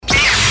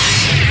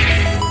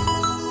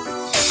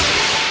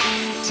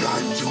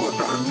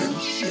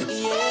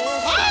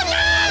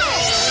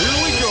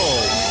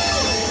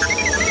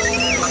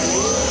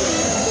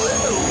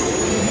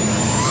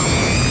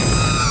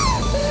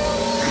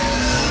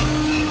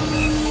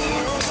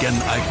Can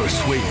I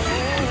persuade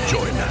you to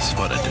join us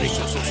for a drink?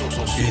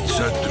 It's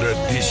a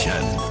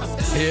tradition.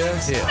 Here,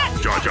 here.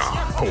 Jar Jar,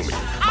 homie,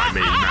 my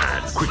main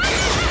man, quickly.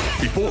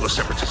 Before the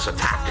Separatists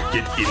attack,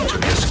 get into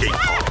the escape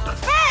pod.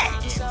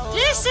 Hey!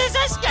 This is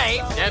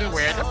escape, then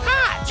we're the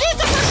pod.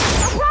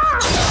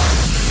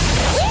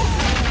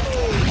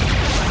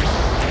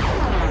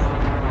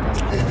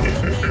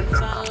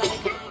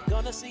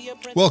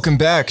 Welcome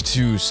back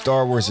to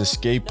Star Wars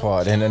Escape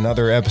Pod and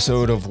another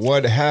episode of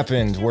What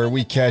Happened, where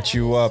we catch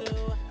you up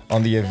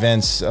on the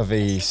events of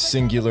a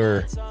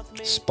singular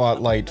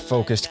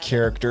spotlight-focused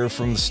character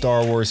from the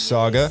Star Wars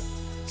saga.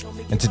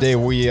 And today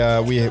we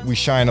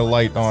shine a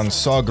light on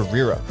Saw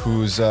Gerrera,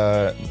 who's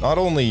not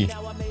only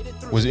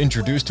was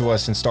introduced to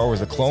us in Star Wars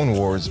The Clone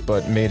Wars,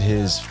 but made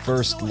his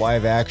first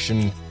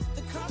live-action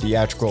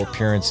theatrical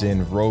appearance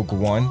in Rogue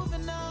One.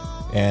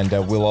 And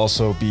will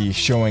also be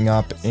showing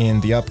up in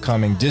the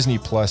upcoming Disney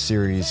Plus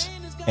series,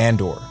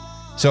 Andor.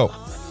 So,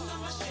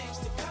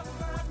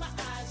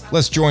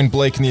 let's join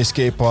Blake in the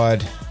escape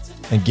pod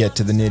and get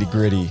to the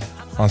nitty-gritty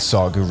on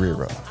Saw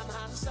Gerrera.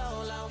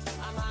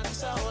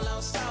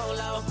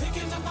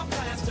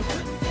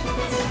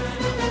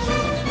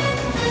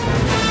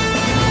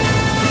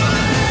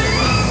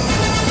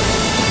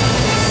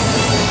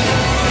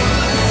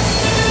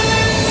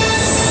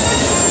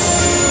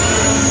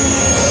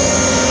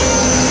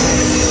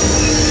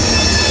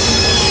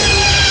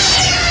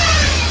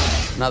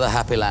 Another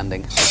happy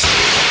landing.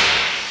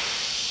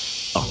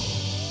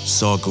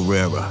 Saw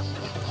Gerrera.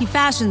 He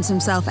fashions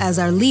himself as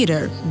our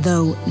leader,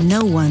 though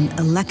no one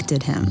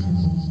elected him.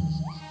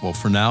 Well,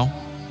 for now,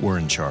 we're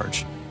in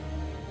charge.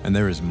 And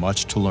there is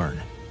much to learn.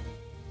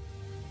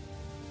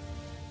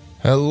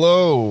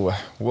 Hello,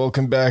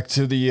 welcome back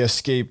to the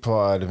escape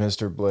pod,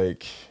 Mr.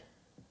 Blake.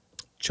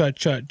 Chut,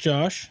 chut,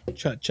 Josh.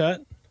 Chut,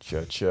 chut.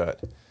 Chut,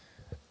 chut.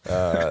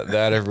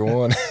 That,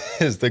 everyone,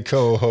 is the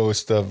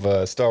co-host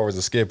of Star Wars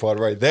Escape Pod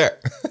right there.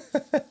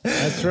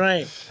 That's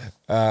right.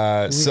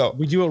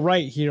 We do it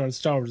right here on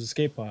Star Wars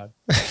Escape Pod.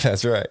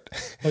 That's right.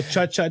 Well,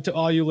 chut, chut to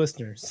all you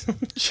listeners.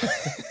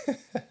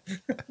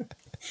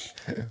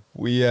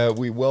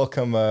 We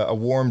welcome a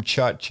warm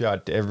chut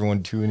to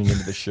everyone tuning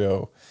into the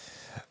show.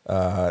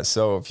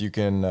 So if you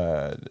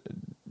can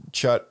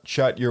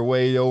chut your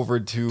way over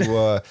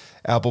to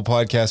Apple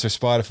Podcasts or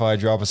Spotify,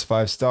 drop us a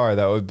 5-star.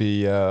 That would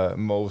be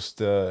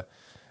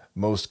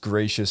most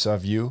gracious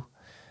of you.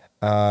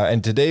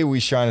 And today we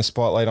shine a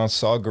spotlight on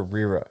Saw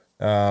Gerrera.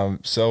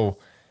 So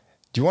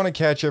do you want to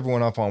catch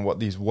everyone up on what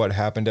these What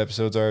Happened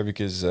episodes are?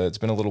 Because it's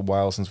been a little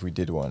while since we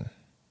did one.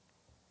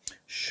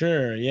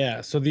 Sure,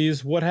 yeah. So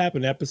these What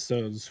Happened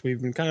episodes,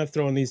 we've been kind of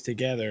throwing these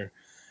together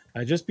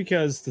just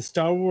because the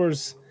Star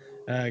Wars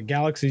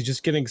galaxy is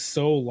just getting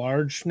so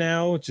large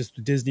now.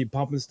 Just Disney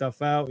pumping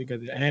stuff out. We got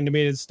the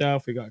animated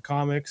stuff. We got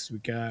comics. We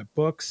got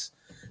books.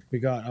 We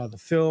got the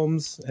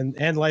films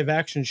and live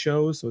action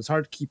shows. So it's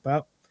hard to keep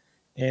up.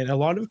 And a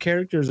lot of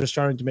characters are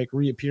starting to make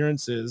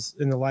reappearances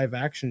in the live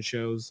action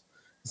shows.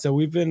 So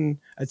we've been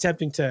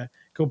attempting to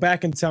go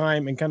back in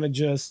time and kind of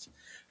just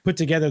put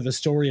together the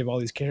story of all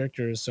these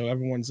characters so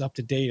everyone's up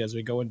to date as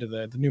we go into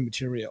the new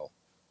material.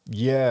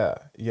 Yeah.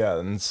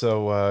 And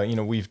so,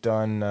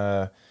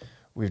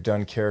 we've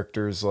done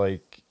characters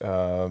like,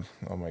 oh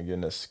my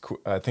goodness,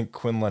 I think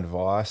Quinlan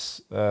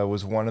Voss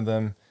was one of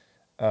them.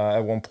 At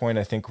one point,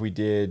 I think we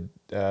did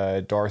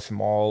Darth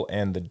Maul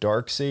and the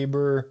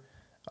Darksaber.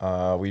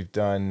 We've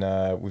done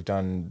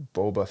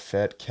Boba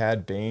Fett,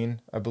 Cad Bane,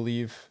 I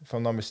believe, if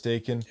I'm not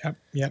mistaken.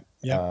 Yep.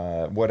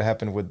 What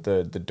happened with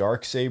the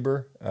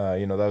Darksaber?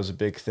 That was a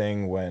big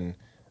thing when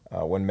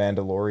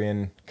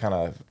Mandalorian kind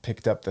of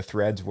picked up the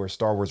threads where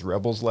Star Wars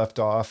Rebels left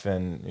off,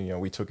 and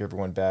we took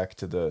everyone back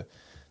to the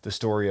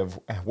story of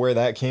where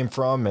that came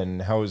from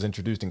and how it was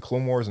introduced in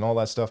Clone Wars and all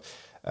that stuff.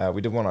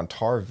 We did one on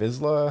Tar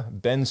Vizsla,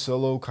 Ben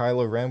Solo,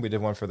 Kylo Ren. We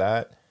did one for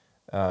that.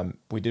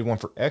 We did one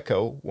for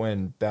Echo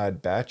when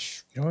Bad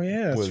Batch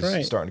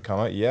was starting to come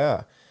out.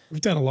 Yeah. We've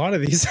done a lot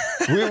of these.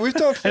 We've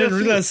done. I didn't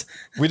realize.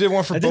 We did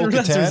one for Bo-Katan. I didn't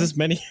realize there was this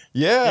many.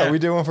 Yeah, we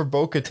did one for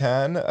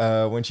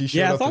Bo-Katan when she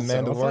showed up in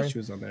Mandalorian. I thought she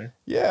was on there.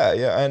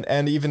 Yeah,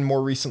 and even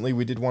more recently,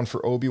 we did one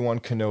for Obi-Wan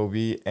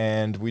Kenobi,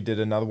 and we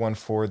did another one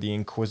for the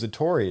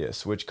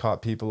Inquisitorius, which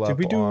caught people up on...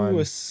 Did we do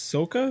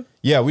Ahsoka?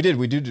 Yeah, we did.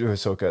 We did do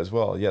Ahsoka as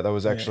well. Yeah, that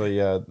was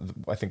actually, I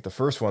think, the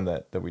first one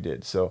that we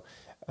did. So...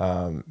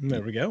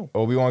 there we go.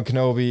 Obi-Wan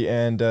Kenobi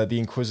and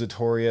the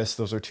Inquisitorius,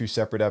 those are two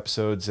separate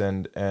episodes,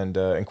 and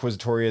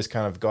Inquisitorius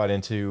kind of got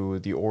into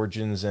the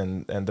origins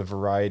and the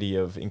variety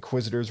of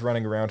Inquisitors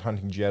running around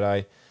hunting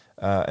Jedi,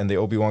 and the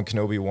Obi-Wan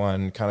Kenobi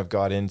one kind of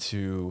got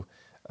into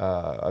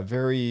a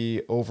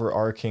very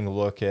overarching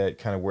look at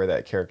kind of where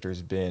that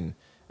character's been,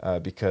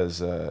 because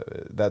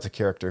that's a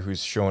character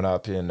who's shown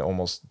up in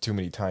almost too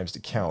many times to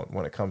count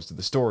when it comes to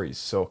the stories.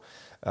 So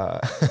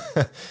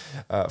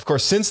of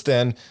course, since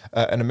then,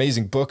 an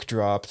amazing book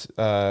dropped,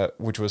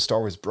 which was Star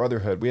Wars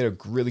Brotherhood. We had a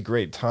really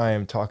great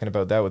time talking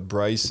about that with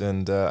Bryce,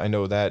 and I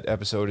know that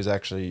episode is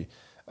actually,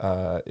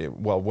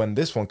 when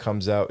this one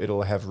comes out,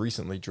 it'll have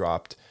recently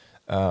dropped.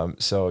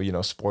 So, you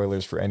know,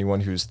 spoilers for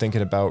anyone who's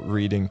thinking about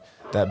reading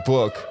that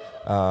book.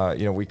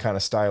 You know, we kind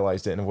of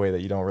stylized it in a way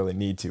that you don't really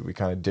need to. We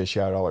kind of dish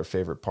out all our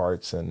favorite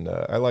parts. And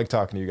I like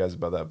talking to you guys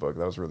about that book.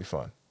 That was really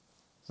fun.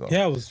 So.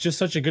 Yeah, it was just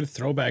such a good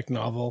throwback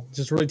novel. It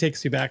just really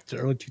takes you back to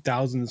early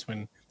 2000s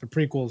when the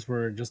prequels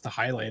were just the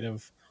highlight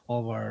of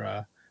all of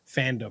our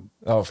fandom.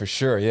 Oh, for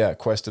sure. Yeah.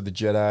 Quest of the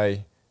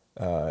Jedi,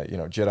 you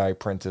know, Jedi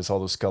Apprentice, all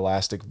those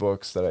Scholastic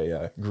books that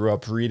I grew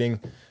up reading,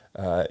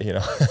 you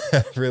know,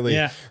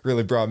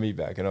 really brought me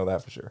back. I know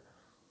that for sure.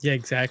 Yeah,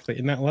 exactly.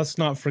 And let's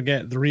not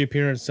forget the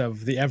reappearance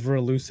of the ever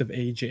elusive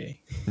AJ.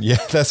 Yeah,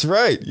 that's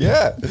right.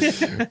 Yeah.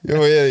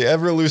 Oh, yeah, the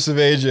ever elusive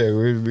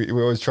AJ.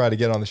 We always try to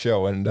get on the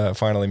show, and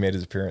finally made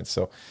his appearance.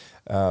 So,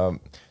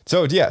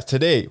 yeah,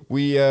 today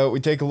we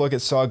take a look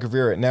at Saw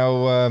Gerrera.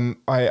 Now,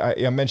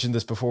 I mentioned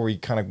this before we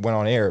kind of went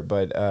on air,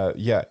 but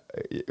yeah,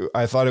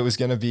 I thought it was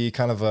going to be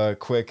kind of a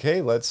quick,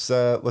 hey, let's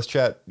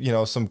chat, you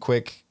know, some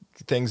quick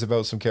things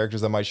about some characters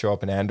that might show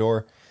up in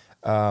Andor.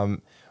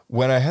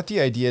 When I had the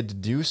idea to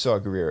do Saw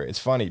Gerrera, it's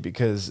funny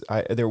because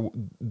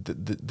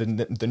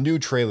the new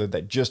trailer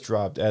that just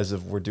dropped as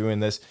of we're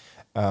doing this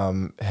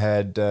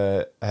had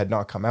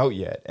not come out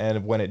yet,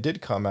 and when it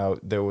did come out,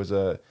 there was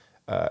a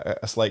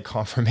slight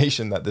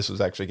confirmation that this was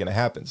actually going to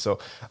happen. So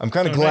I'm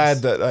kind of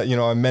glad that you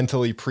know, I'm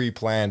mentally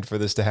pre-planned for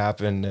this to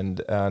happen,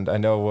 and I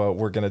know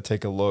we're going to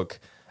take a look.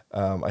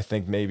 I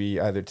think maybe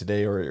either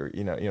today or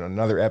you know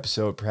another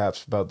episode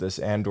perhaps about this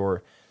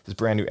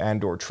brand new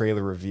Andor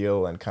trailer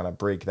reveal and kind of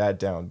break that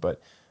down.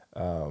 But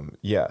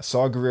yeah,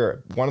 Saw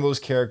Gerrera, one of those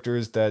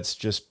characters that's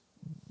just,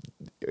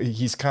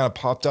 he's kind of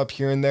popped up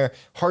here and there.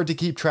 Hard to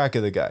keep track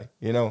of the guy,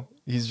 you know?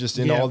 He's just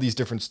in all these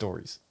different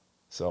stories.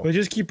 So we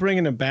just keep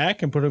bringing him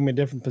back and putting him in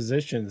different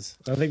positions.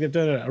 I think they've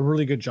done a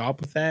really good job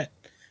with that.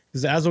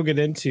 Because as we'll get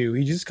into,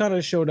 he just kind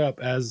of showed up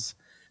as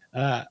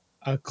a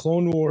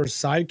Clone Wars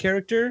side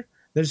character.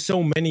 There's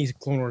so many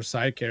Clone Wars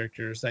side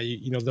characters that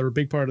you know they're a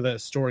big part of that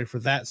story. For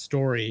that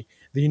story,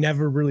 that you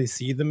never really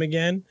see them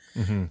again.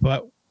 Mm-hmm.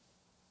 But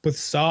with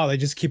Saw, they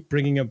just keep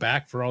bringing him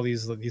back for all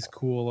these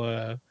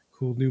cool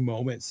new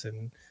moments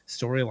and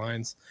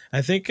storylines.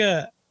 I think,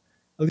 at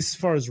least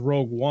as far as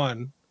Rogue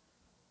One,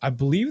 I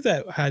believe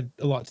that had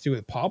a lot to do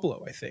with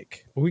Pablo. I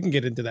think, but we can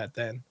get into that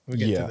then. When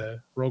we get to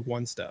the Rogue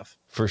One stuff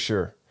for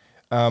sure.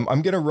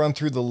 I'm gonna run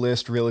through the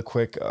list really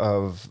quick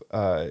of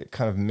kind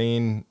of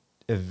main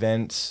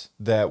events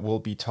that we'll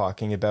be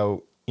talking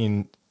about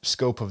in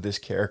scope of this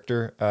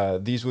character.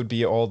 These would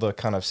be all the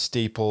kind of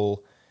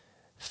staple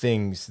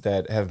things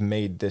that have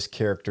made this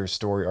character's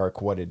story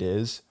arc what it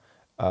is.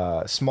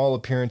 Small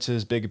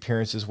appearances, big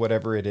appearances,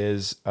 whatever it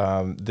is.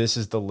 This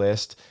is the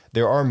list.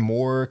 There are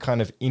more kind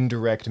of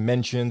indirect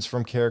mentions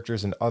from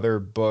characters in other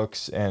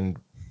books and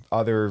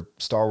other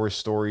Star Wars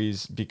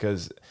stories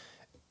because,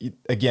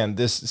 again,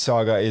 this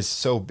saga is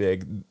so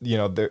big. You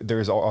know,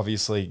 there's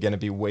obviously going to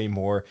be way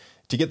more.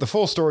 To get the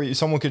full story,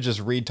 someone could just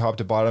read top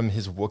to bottom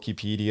his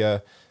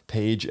Wikipedia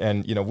page.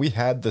 And, you know, we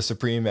had the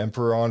Supreme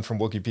Emperor on from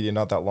Wikipedia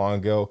not that long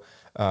ago.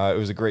 It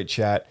was a great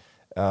chat.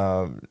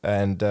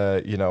 And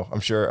you know, I'm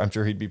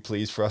sure he'd be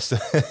pleased for us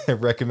to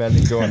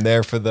recommend going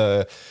there for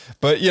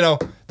but you know,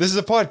 this is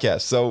a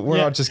podcast, so we're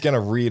not just going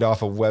to read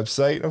off a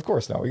website. Of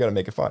course not. We got to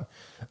make it fun.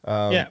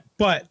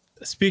 But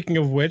speaking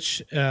of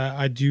which,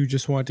 I do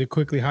just want to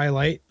quickly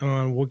highlight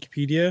on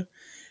Wikipedia.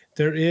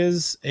 There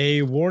is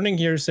a warning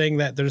here saying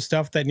that there's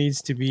stuff that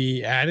needs to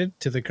be added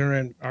to the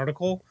current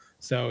article.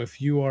 So if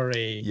you are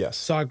a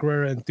Saw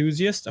Gerrera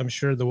enthusiast, I'm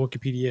sure the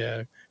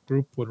Wikipedia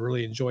group would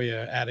really enjoy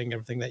adding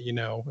everything that you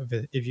know,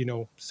 if you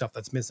know stuff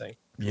that's missing.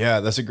 Yeah,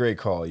 that's a great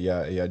call.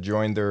 Yeah.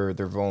 Join their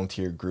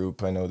volunteer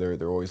group. I know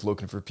they're always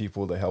looking for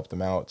people to help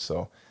them out.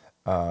 So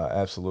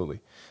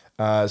absolutely.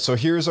 So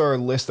here's our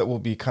list that we'll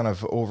be kind of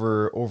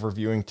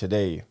overviewing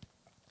today.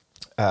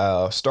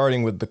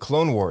 Starting with the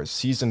Clone Wars,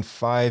 Season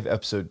 5,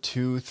 Episode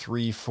 2,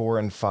 3, 4,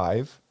 and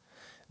 5.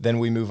 Then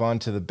we move on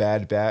to the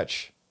Bad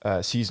Batch,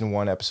 Season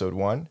 1, Episode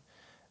 1.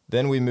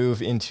 Then we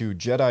move into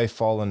Jedi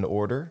Fallen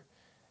Order.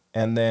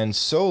 And then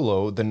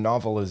Solo, the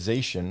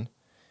novelization.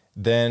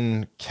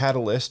 Then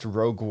Catalyst,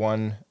 Rogue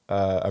One,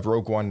 a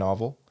Rogue One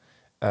novel.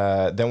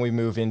 Then we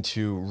move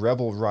into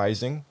Rebel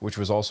Rising, which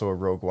was also a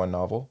Rogue One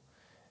novel.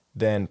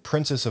 Then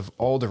Princess of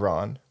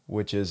Alderaan,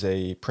 which is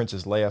a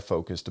Princess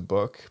Leia-focused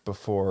book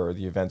before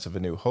the events of A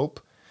New Hope.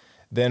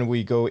 Then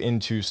we go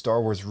into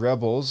Star Wars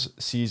Rebels,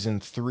 Season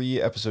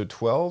 3, Episode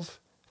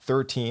 12,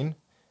 13.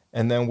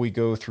 And then we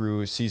go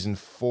through Season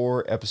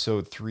 4,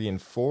 Episode 3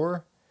 and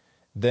 4.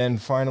 Then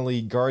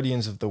finally,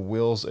 Guardians of the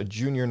Whills, a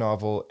junior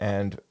novel.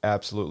 And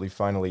absolutely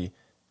finally,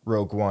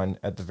 Rogue One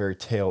at the very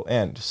tail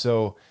end.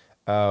 So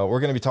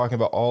we're going to be talking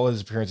about all his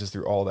appearances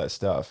through all that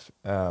stuff,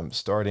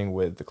 starting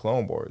with the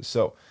Clone Wars.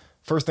 So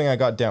first thing I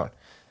got down.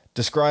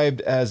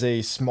 Described as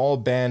a small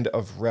band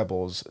of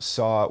rebels,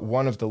 Saw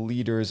one of the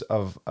leaders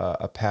of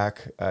a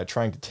pack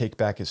trying to take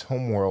back his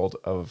homeworld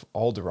of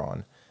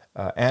Alderaan.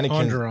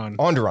 Anakin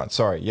Onderon,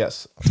 sorry,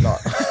 yes, not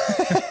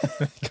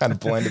kind of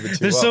blended the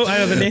two. I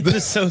know the name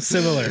is so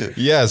similar.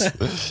 Yes,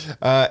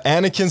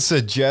 Anakin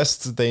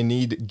suggests they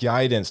need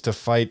guidance to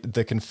fight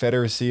the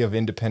Confederacy of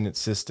Independent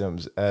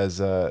Systems, as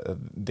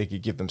they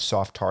could give them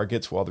soft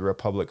targets while the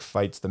Republic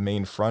fights the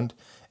main front.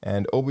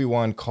 And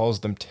Obi-Wan calls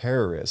them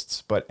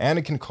terrorists, but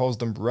Anakin calls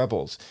them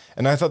rebels.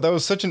 And I thought that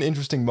was such an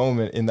interesting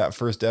moment in that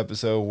first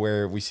episode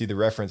where we see the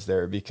reference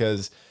there,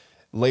 because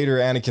later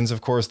Anakin's, of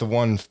course, the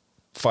one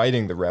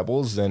fighting the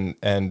rebels, and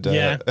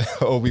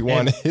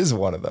Obi-Wan is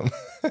one of them.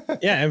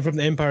 Yeah, and from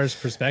the Empire's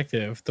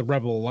perspective, the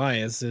Rebel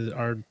Alliance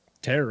are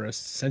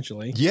terrorists,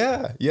 essentially.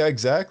 Yeah,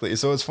 exactly.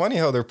 So it's funny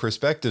how their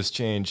perspectives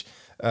change.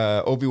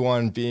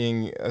 Obi-Wan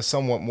being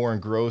somewhat more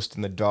engrossed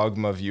in the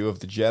dogma view of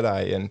the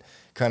Jedi, and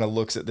kind of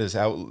looks at this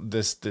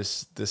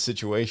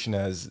situation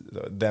as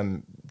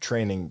them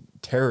training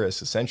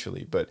terrorists,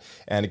 essentially. But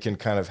Anakin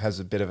kind of has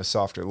a bit of a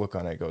softer look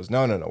on it. Goes,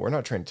 no, we're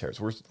not training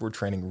terrorists. We're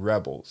training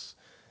rebels.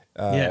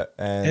 It's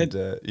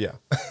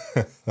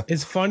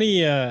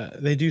funny.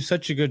 They do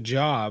such a good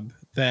job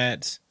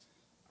that,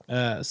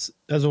 as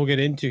we'll get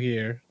into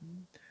here,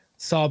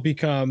 Saul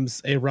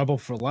becomes a rebel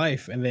for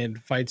life, and then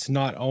fights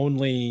not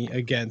only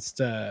against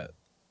the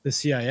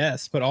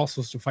CIS, but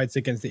also fights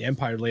against the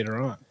Empire later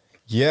on.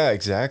 Yeah,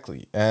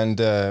 exactly. And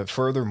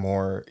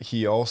furthermore,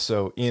 he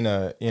also, in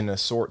a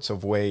sorts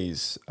of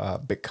ways,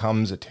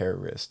 becomes a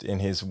terrorist in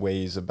his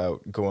ways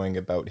about going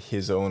about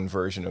his own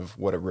version of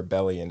what a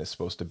rebellion is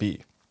supposed to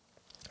be.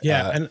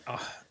 Yeah, and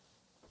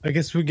I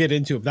guess we get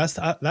into it.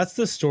 That's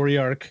the story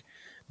arc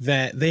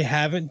that they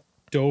haven't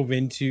dove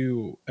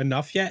into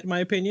enough yet, in my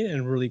opinion,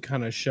 and really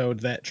kind of showed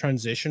that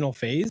transitional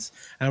phase.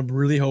 And I'm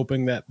really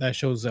hoping that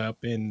shows up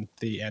in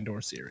the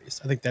Andor series.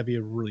 I think that'd be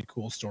a really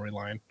cool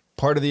storyline.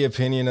 Part of the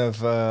opinion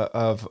of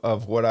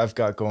what I've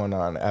got going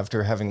on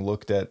after having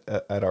looked at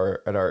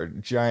our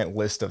giant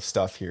list of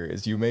stuff here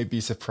is you may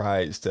be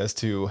surprised as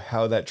to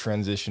how that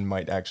transition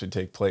might actually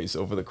take place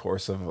over the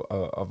course of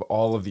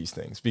all of these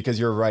things, because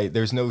you're right,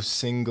 there's no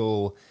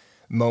single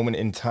moment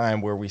in time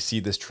where we see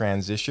this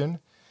transition.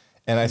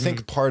 And I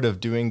think part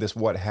of doing this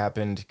what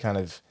happened kind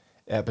of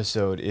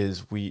episode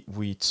is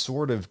we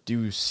sort of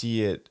do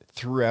see it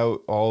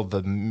throughout all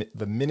the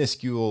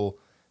minuscule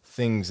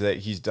things that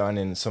he's done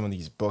in some of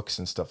these books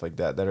and stuff like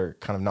that are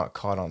kind of not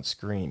caught on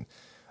screen.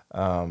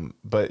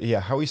 But yeah,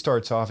 how he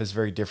starts off is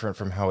very different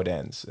from how it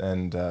ends.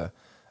 And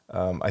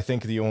I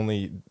think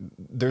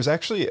there's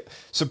actually,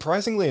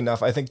 surprisingly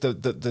enough, I think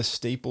the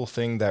staple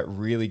thing that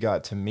really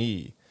got to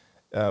me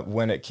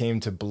when it came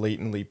to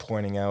blatantly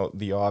pointing out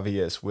the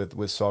obvious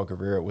with Saul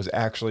Guerrero was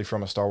actually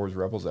from a Star Wars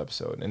Rebels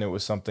episode. And it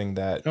was something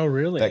that,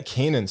 that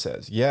Kanan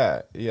says.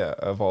 Yeah.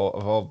 Of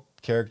all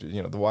characters,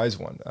 the wise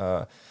one.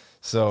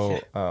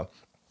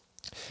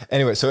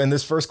 Anyway, so in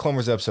this first Clone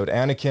Wars episode,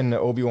 Anakin,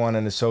 Obi-Wan,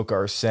 and Ahsoka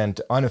are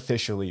sent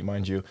unofficially,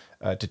 mind you,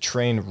 to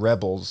train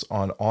rebels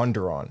on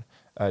Onderon,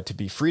 to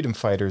be freedom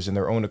fighters in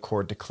their own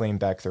accord to claim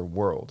back their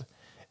world.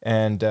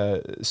 And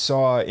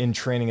Saw in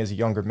training as a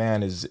younger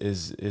man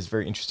is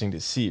very interesting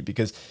to see,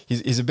 because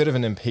he's a bit of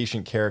an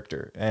impatient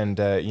character, and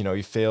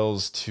he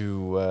fails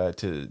to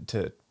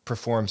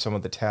perform some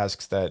of the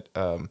tasks that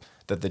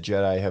the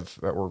Jedi have,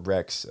 or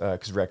Rex,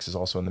 because Rex is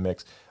also in the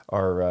mix,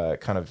 are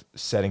kind of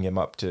setting him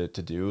up to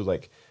do,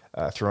 like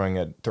throwing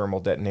a thermal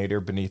detonator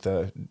beneath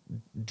a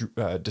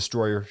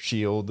destroyer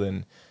shield,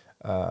 and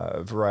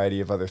a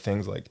variety of other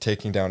things, like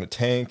taking down a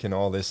tank and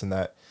all this and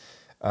that.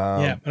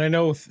 And I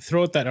know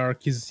throughout that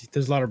arc, there's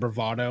a lot of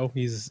bravado.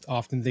 He's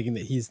often thinking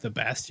that he's the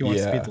best. He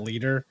wants to be the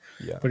leader,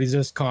 but he's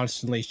just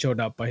constantly showed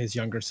up by his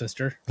younger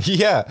sister.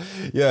 Yeah,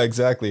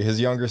 exactly.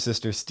 His younger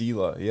sister,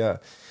 Steela. Yeah.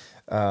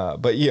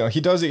 But he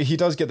does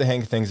get the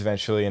hang of things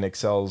eventually and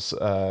excels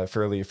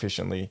fairly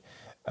efficiently.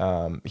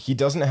 He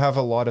doesn't have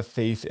a lot of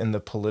faith in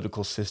the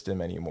political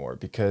system anymore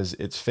because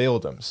it's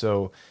failed him.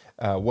 So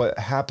what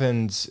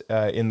happens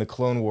in the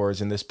Clone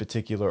Wars in this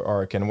particular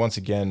arc, and once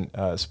again,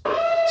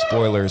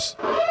 spoilers,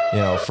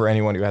 for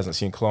anyone who hasn't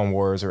seen Clone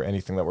Wars or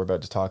anything that we're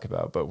about to talk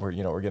about, but we're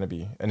going to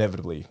be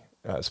inevitably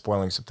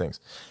spoiling some things.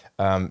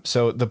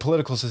 So the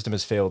political system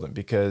has failed him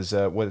because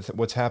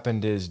what's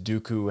happened is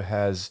Dooku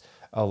has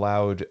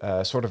allowed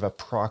sort of a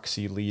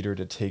proxy leader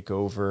to take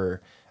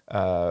over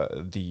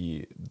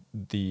the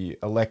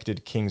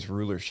elected king's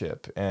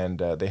rulership, and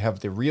they have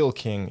the real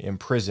king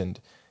imprisoned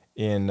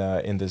in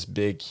this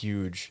big,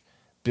 huge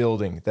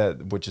building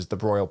which is the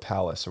royal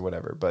palace or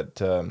whatever,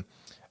 but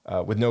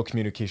with no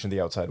communication to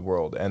the outside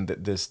world. And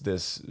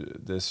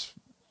this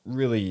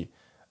really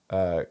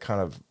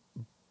kind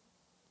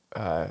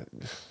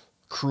of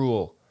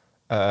cruel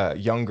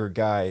younger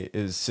guy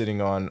is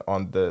sitting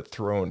on the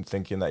throne,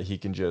 thinking that he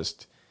can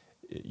just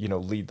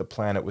lead the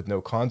planet with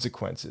no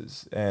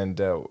consequences. And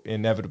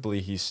inevitably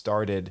he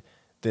started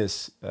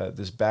this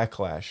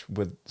backlash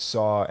with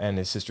Saw and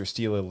his sister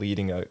Steela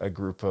leading a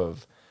group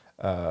of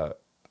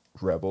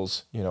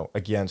rebels,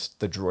 against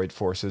the droid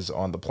forces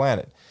on the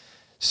planet.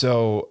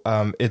 So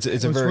it's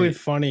What's really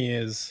funny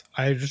is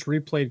I just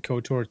replayed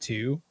KOTOR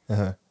 2,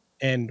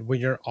 and when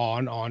you're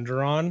on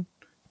Onderon,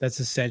 That's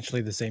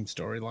essentially the same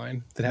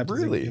storyline that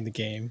happens Really? in the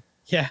game.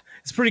 Yeah,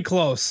 it's pretty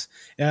close.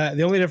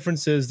 The only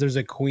difference is there's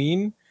a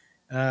queen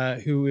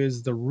who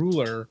is the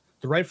ruler,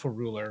 the rightful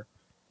ruler,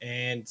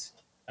 and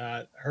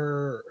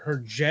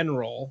her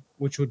general,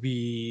 which would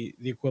be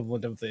the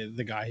equivalent of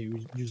the guy who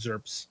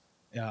usurps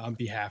on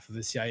behalf of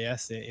the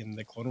CIS in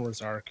the Clone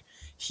Wars arc,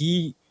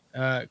 he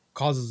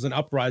causes an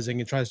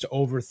uprising and tries to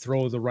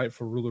overthrow the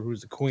rightful ruler,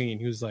 who's the queen,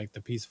 who's like the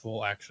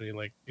peaceful, actually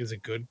like is a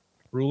good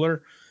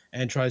ruler,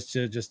 and tries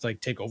to just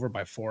like take over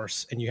by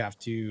force. And you have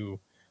to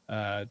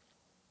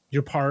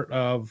you're part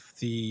of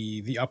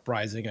the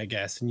uprising, I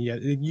guess, and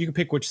you can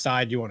pick which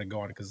side you want to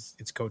go on because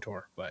it's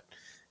KOTOR, but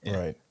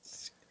Right.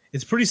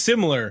 it's pretty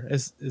similar.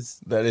 As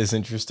That is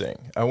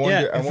interesting. I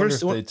wonder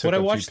if they took when I a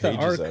few watched the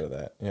pages arc- out of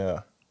that.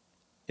 Yeah.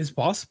 it's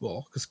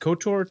possible because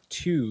KOTOR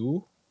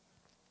 2,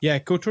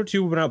 KOTOR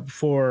 2 went out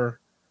before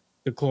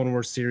the Clone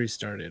Wars series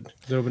started.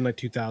 It would have been like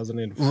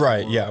 2004.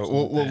 Right. Yeah. or something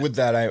Well, like that. with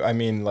that, I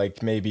mean,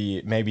 like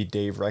maybe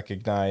Dave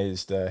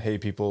recognized, hey,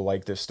 people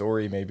like this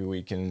story. Maybe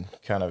we can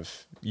kind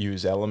of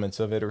use elements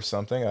of it or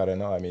something. I don't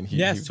know. I mean, he'd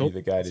be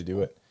the guy to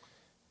do it.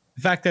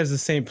 The fact that it's the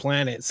same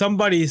planet,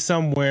 somebody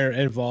somewhere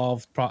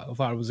involved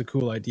thought it was a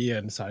cool idea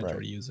and decided to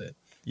reuse it.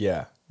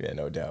 Yeah. Yeah.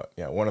 No doubt.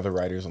 Yeah. One of the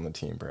writers on the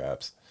team,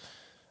 perhaps.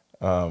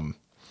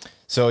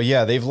 So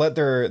yeah, they've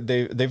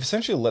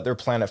essentially let their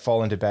planet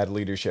fall into bad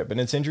leadership, and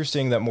it's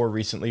interesting that more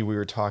recently we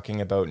were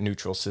talking about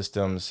neutral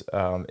systems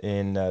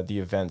in the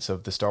events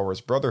of the Star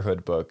Wars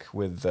Brotherhood book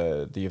with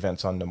the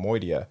events on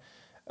Nemoidia,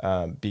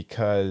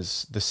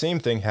 because the same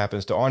thing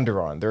happens to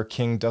Onderon. Their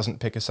king doesn't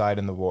pick a side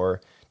in the war,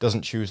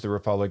 doesn't choose the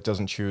Republic,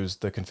 doesn't choose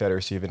the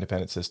Confederacy of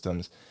Independent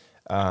Systems.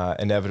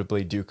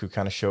 Inevitably, Dooku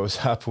kind of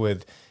shows up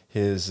with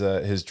his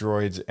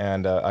droids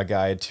and a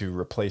guy to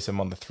replace him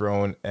on the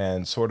throne,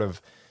 and sort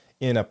of,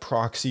 in a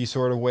proxy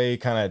sort of way,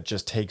 kind of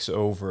just takes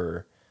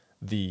over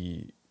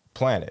the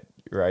planet,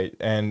 right?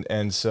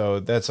 And so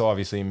that's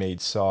obviously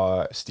made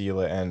Saw,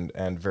 Steela,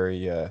 and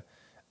very,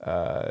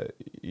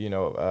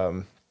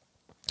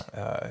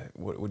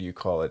 what do you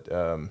call it?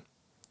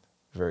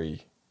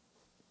 Very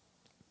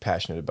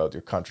passionate about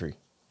their country,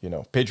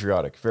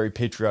 patriotic, very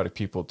patriotic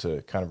people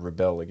to kind of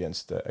rebel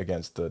against the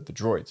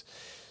droids.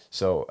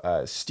 So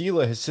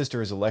Steela, his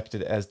sister, is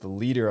elected as the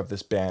leader of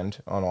this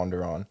band on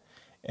Onderon,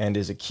 and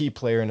is a key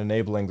player in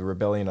enabling the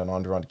rebellion on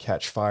Onderon to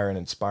catch fire and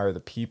inspire the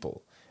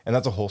people. And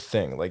that's a whole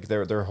thing. Like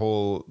their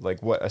whole,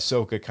 like what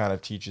Ahsoka kind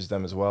of teaches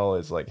them as well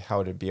is like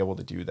how to be able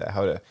to do that,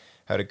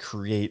 how to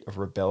create a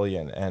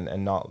rebellion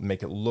and not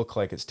make it look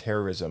like it's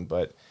terrorism,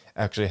 but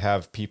actually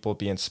have people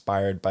be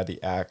inspired by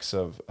the acts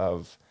of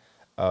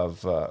what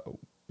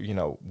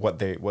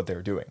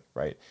they're doing,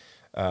 right?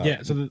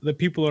 So the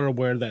people are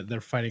aware that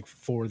they're fighting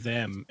for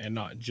them and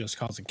not just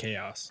causing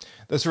chaos.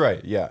 That's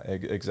right. Yeah,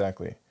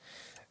 exactly.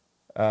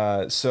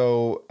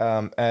 Saw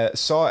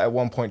at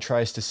one point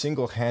tries to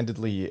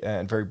single-handedly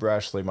and very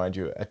brashly, mind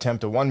you,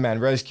 attempt a one-man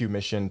rescue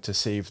mission to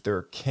save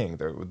their king,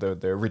 the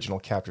original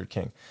captured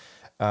king.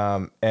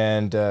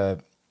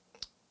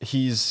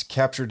 He's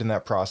captured in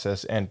that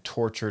process and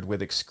tortured with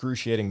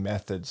excruciating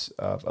methods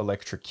of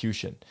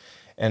electrocution.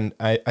 And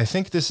I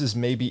think this is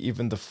maybe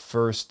even the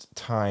first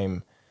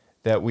time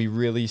that we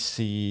really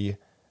see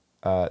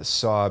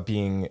Saw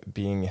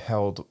being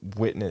held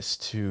witness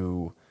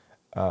to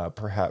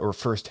perhaps, or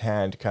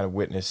firsthand kind of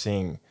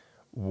witnessing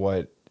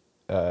what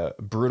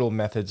brutal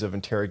methods of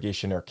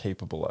interrogation are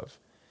capable of.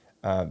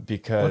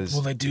 Because What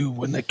will they do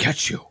when they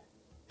catch you?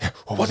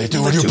 What will they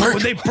do when you break?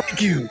 When they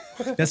break you?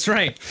 That's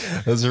right.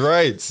 That's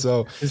right.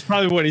 So It's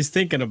probably what he's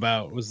thinking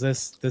about was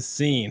this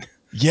scene.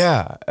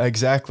 yeah,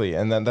 exactly.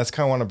 And then that's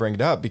kind of want to bring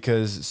it up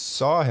because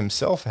Saw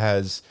himself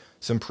has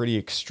some pretty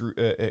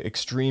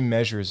extreme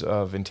measures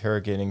of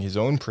interrogating his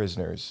own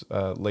prisoners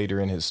later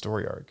in his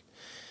story arc.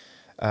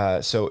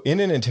 So in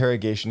an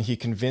interrogation, he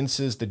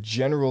convinces the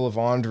general of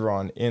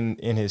Onderon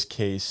in his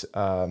case,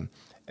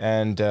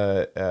 and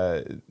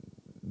the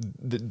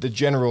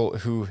general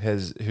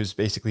who's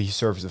basically, he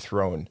serves the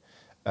throne,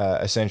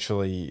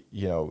 essentially,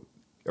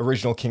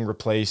 original king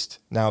replaced,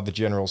 now the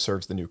general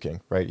serves the new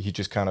king, right? He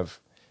just kind of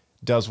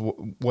does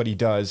what he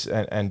does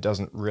and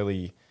doesn't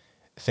really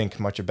think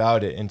much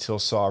about it until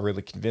Saw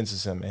really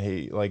convinces him,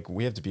 hey, like,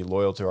 we have to be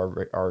loyal to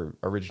our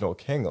original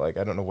king. Like,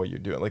 I don't know what you're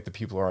doing. Like, the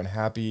people are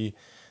unhappy.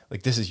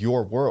 Like, this is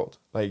your world.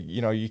 Like,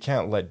 you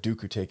can't let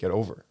Dooku take it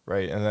over,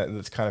 right? And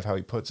that's kind of how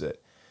he puts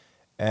it.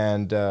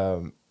 And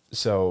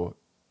so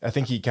I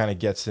think he kind of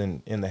gets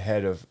in the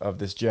head of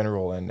this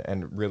general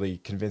and really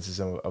convinces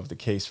him of the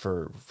case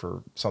for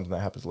something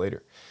that happens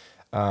later.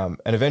 And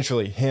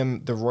eventually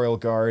him, the Royal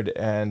Guard,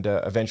 and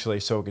eventually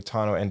Ahsoka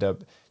Tano end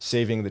up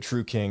saving the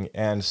true king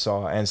and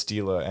Saw and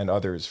Steela and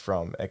others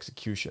from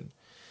execution.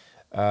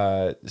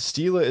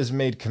 Steela is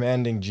made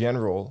commanding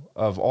general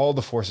of all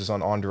the forces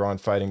on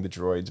Onderon fighting the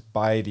droids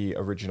by the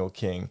original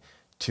king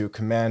to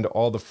command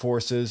all the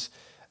forces.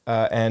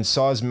 And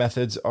Saw's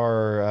methods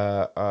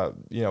are,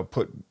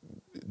 put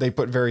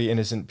very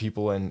innocent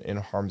people in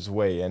harm's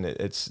way. And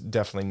it's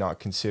definitely not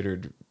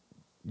considered,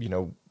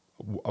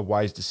 a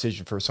wise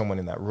decision for someone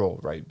in that role,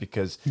 right?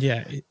 Because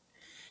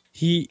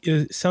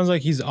sounds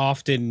like he's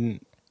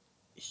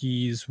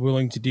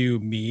willing to do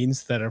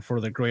means that are for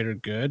the greater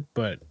good,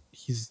 but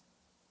he's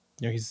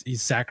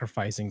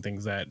sacrificing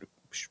things that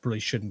really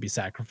shouldn't be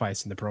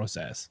sacrificed in the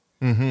process.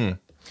 Mm-hmm.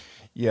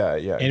 Yeah.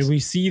 And we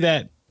see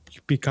that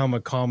become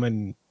a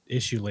common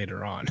issue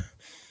later on.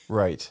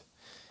 Right.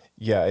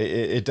 Yeah,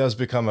 it does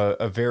become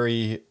a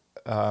very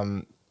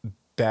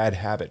bad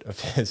habit of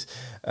his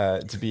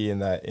to be in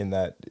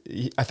that.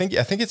 I think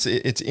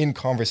it's in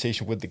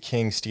conversation with the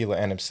king, Stila,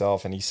 and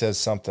himself, and he says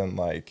something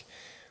like,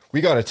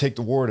 "We got to take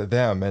the war to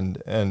them,"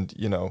 and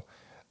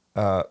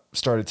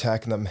start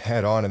attacking them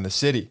head on in the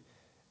city.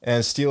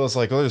 And Stila's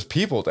like, "Oh, there's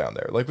people down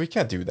there. Like, we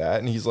can't do that."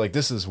 And he's like,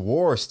 "This is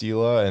war,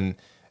 Stila,"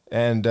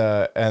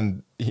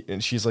 and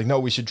she's like, "No,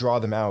 we should draw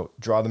them out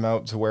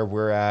to where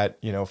we're at,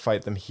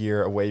 fight them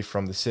here away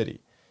from the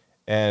city."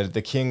 And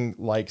the king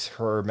likes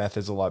her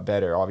methods a lot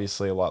better,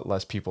 obviously a lot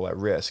less people at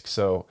risk.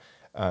 So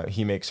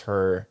he makes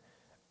her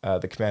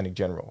the commanding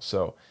general.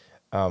 So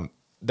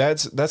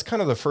that's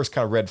kind of the first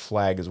kind of red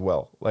flag as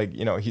well. Like,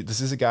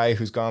 this is a guy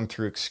who's gone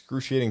through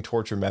excruciating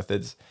torture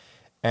methods,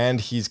 and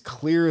he's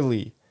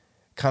clearly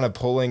kind of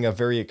pulling a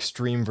very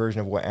extreme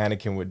version of what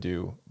Anakin would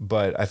do,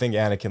 but I think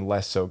Anakin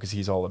less so, because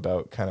he's all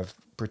about kind of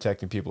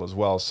protecting people as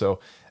well. So,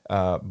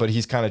 but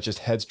he's kind of just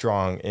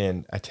headstrong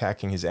in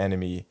attacking his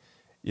enemy,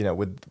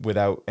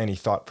 without any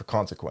thought for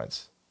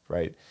consequence,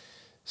 right?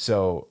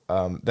 So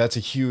that's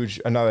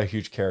another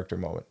huge character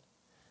moment.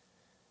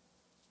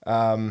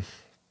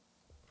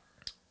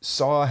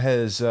 Saw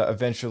has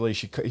eventually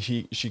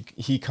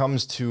he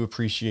comes to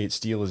appreciate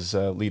Stila's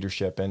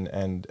leadership,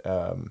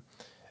 and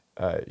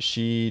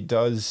she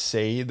does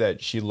say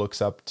that she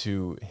looks up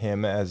to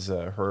him as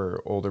her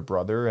older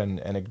brother,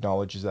 and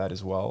acknowledges that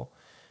as well.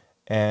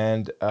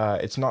 And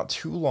it's not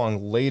too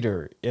long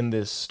later in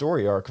this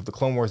story arc of the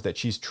Clone Wars that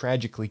she's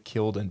tragically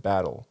killed in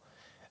battle.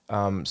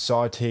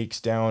 Saw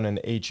takes down an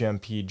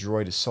HMP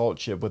droid assault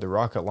ship with a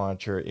rocket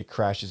launcher. It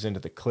crashes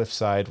into the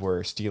cliffside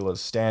where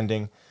Stila's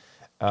standing.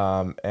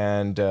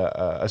 And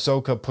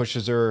Ahsoka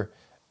pushes her,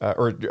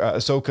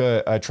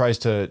 Ahsoka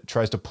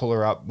tries to pull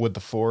her up with the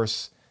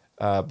Force,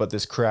 but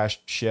this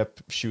crashed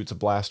ship shoots a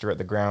blaster at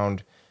the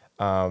ground,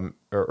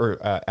 or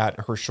at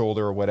her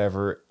shoulder or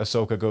whatever.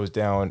 Ahsoka goes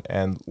down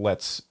and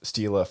lets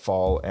Stila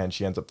fall, and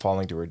she ends up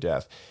falling to her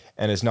death.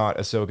 And it's not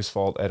Ahsoka's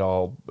fault at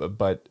all,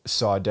 but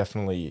Saw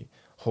definitely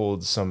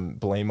holds some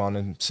blame on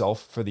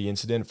himself for the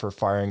incident, for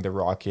firing the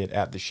rocket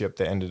at the ship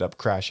that ended up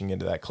crashing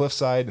into that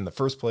cliffside in the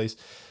first place.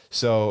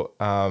 So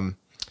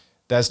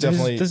that's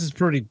definitely... This is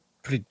pretty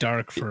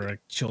dark for a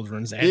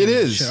children's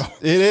anime show.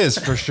 It is,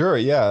 for sure.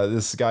 Yeah,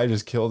 this guy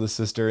just killed his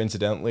sister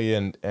incidentally,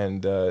 and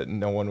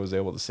no one was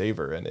able to save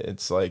her. And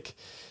it's like,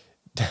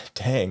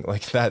 dang,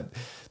 like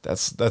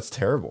that's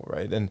terrible,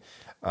 right? And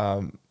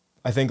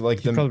I think like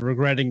he's probably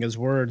regretting his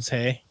words.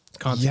 Hey,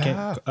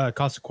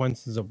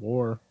 consequences of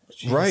war.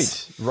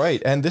 Jeez.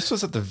 Right. And this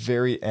was at the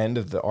very end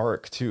of the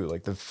arc too,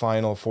 like the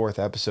final 4th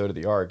episode of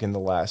the arc, in the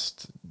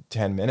last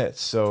 10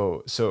 minutes.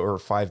 So or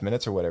 5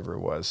 minutes or whatever it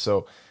was.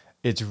 So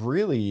it's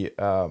really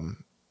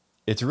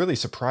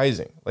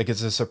surprising. Like,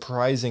 it's a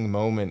surprising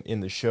moment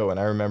in the show, and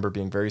I remember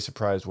being very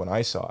surprised when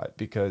I saw it,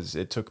 because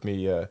it took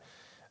me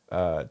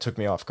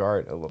off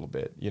guard a little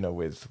bit,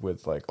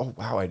 with like, oh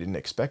wow, I didn't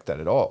expect that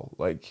at all.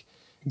 Like,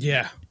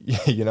 yeah.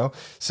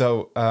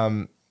 So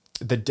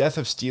the death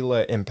of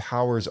Stila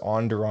empowers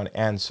Onderon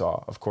and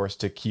Saw, of course,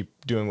 to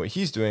keep doing what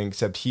he's doing,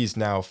 except he's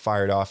now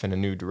fired off in a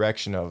new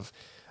direction of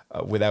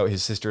without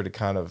his sister to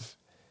kind of,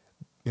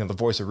 the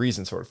voice of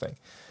reason sort of thing.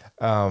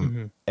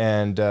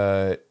 And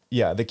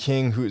the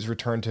king, who's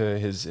returned to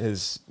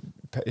his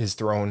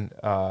throne,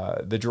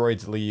 the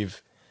droids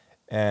leave,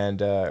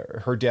 and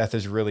her death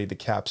is really the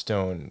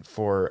capstone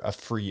for a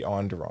free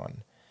Onderon.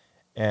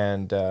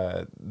 And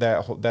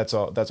that's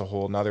a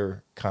whole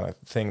another kind of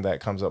thing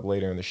that comes up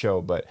later in the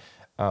show. But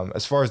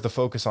as far as the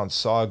focus on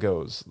Saw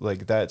goes,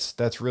 like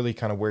that's really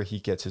kind of where he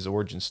gets his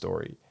origin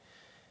story.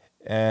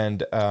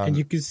 And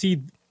you can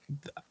see,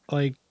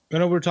 like, I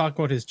know we're talking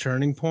about his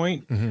turning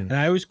point, and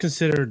I always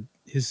considered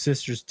his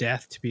sister's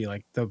death to be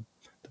like the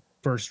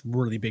first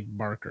really big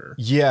marker.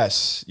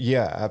 Yes,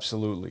 yeah,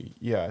 absolutely,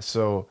 yeah.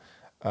 So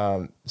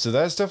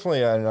that's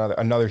definitely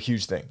another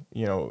huge thing.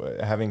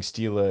 Having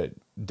Stila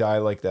die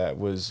like that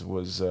was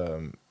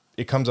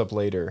it comes up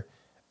later,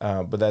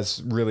 but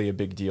that's really a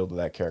big deal to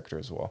that character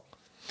as well.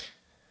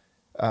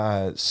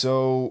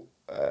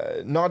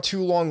 Not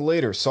too long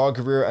later, Saw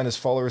Gerrera and his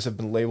followers have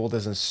been labeled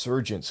as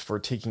insurgents for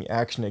taking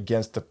action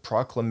against the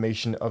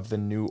proclamation of the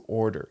New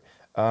Order.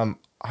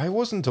 I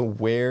wasn't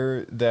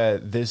aware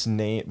that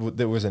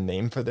there was a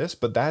name for this,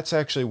 but that's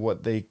actually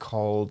what they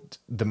called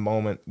the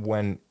moment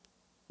when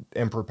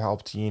Emperor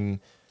Palpatine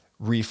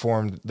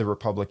reformed the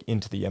Republic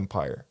into the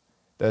Empire.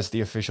 That's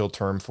the official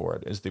term for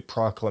it, is the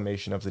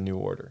proclamation of the New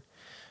Order.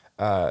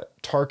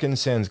 Tarkin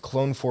sends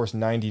Clone Force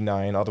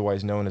 99,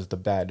 otherwise known as the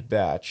Bad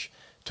Batch,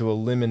 to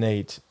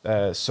eliminate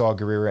Saw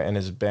Gerrera and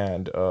his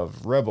band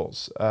of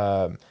rebels,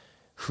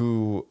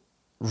 who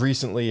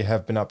recently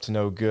have been up to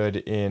no good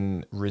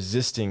in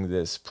resisting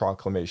this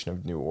proclamation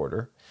of New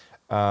Order.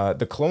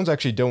 The clones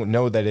actually don't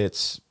know that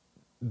it's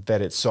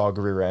Saw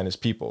Gerrera and his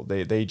people.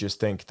 They just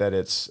think that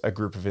it's a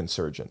group of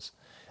insurgents.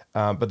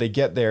 But they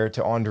get there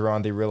to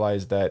Onderon. They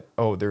realize that,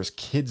 oh, there's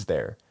kids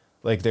there.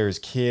 Like, there's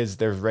kids,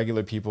 there's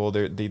regular people.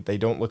 They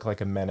don't look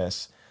like a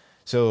menace.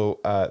 So,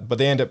 but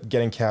they end up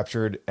getting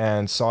captured,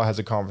 and Saw has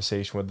a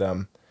conversation with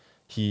them.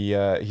 He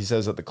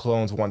says that the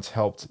clones once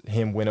helped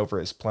him win over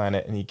his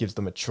planet, and he gives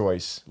them a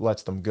choice,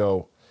 lets them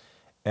go.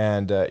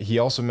 And he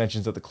also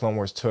mentions that the Clone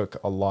Wars took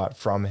a lot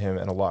from him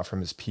and a lot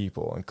from his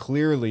people. And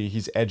clearly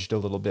he's edged a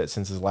little bit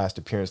since his last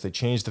appearance. They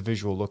changed the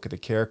visual look of the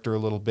character a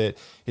little bit.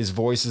 His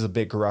voice is a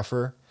bit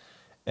gruffer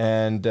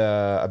and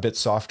a bit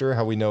softer,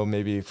 how we know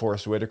maybe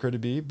Forrest Whitaker to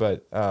be,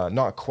 but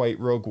not quite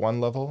Rogue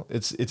One level.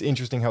 It's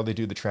interesting how they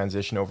do the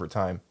transition over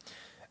time.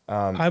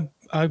 I'm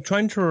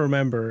trying to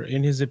remember,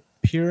 in his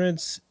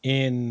appearance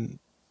in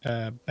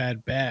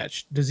Bad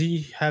Batch, does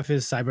he have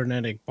his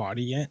cybernetic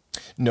body yet?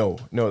 No,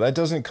 that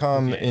doesn't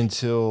come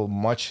until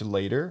much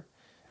later.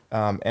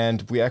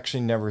 And we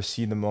actually never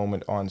see the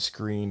moment on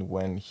screen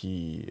when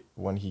he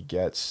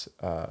gets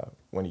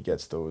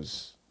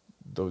those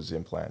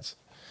implants.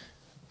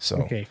 So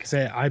okay, because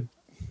I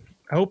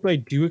hope they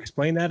do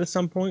explain that at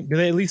some point. Do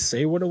they at least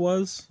say what it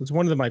was? It's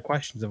one of my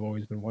questions I've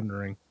always been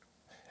wondering.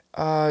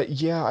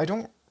 Yeah, I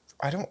don't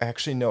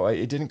actually know.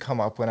 It didn't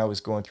come up when I was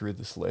going through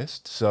this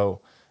list,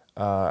 so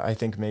I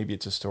think maybe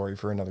it's a story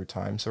for another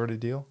time sort of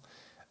deal.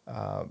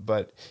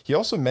 But he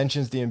also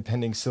mentions the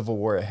impending civil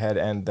war ahead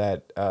and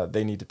that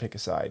they need to pick a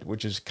side,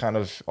 which is kind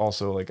of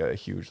also like a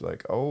huge,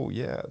 like, oh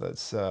yeah,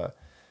 that's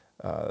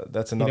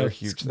another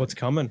huge thing. What's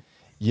coming.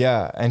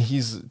 Yeah, and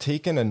he's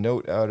taken a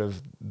note out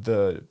of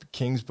the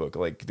King's book,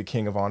 like the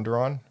King of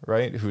Onderon,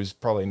 right? Who's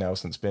probably now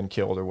since been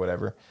killed or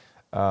whatever.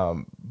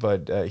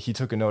 But he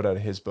took a note out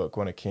of his book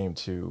when it came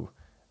to,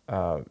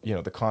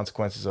 the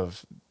consequences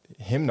of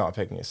him not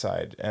picking a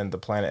side, and the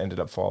planet ended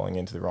up falling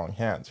into the wrong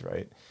hands,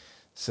 right?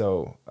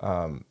 So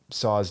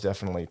Saw's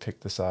definitely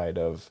picked the side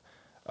of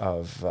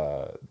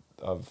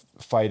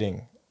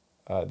fighting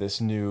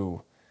this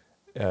new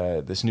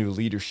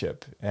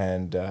leadership,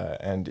 and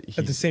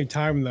at the same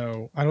time,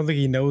 though, I don't think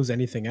he knows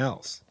anything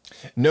else.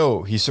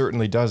 No, he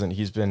certainly doesn't.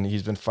 He's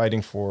been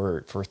fighting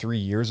for 3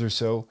 years or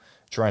so,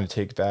 trying to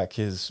take back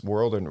his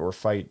world or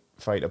fight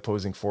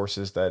opposing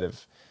forces that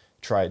have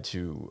tried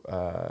to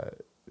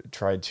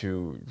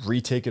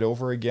retake it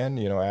over again.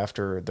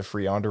 After the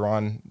Free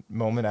Onderon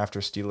moment,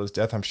 after Steela's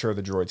death, I'm sure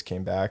the droids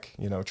came back,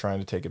 trying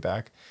to take it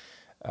back.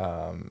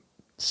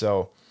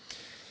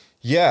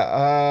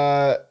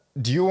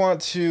 Do you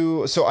want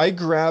to? So I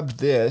grabbed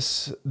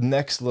this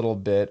next little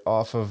bit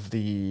off of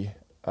the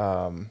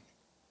I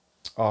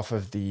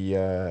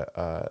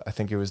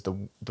think it was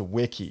the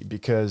wiki,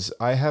 because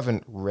I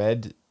haven't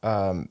read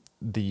what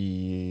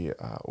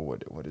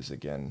is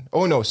again?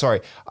 Oh no,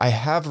 sorry. I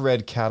have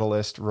read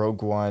Catalyst,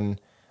 Rogue One.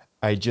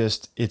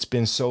 It's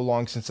been so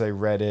long since I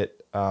read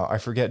it. I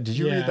forget. Did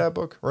you read that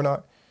book or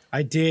not?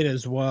 I did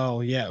as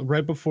well. Yeah,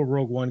 right before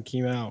Rogue One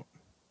came out.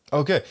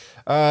 Okay.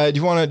 Do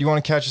you want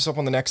to catch us up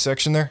on the next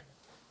section there?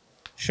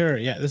 Sure.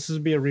 Yeah, this will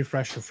be a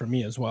refresher for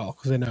me as well,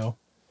 because I know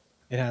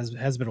it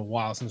has been a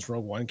while since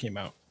Rogue One came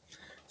out.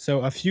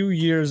 So a few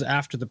years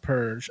after the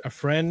Purge, a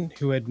friend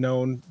who had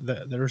known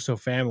the Urso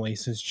family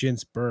since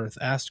Jin's birth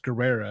asked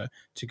Gerrera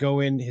to go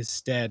in his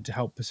stead to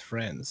help his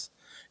friends.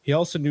 He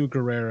also knew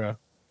Gerrera.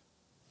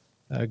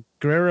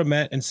 Gerrera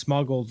met and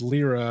smuggled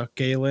Lyra,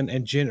 Galen,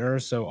 and Jyn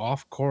Erso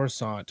off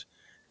Coruscant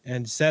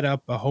and set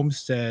up a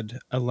homestead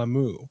at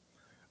Lamu.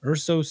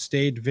 Erso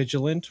stayed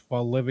vigilant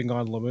while living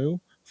on Lamu,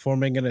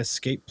 forming an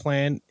escape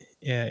plan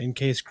in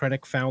case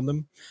Krennic found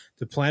them.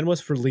 The plan was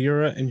for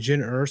Lyra and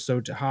Jyn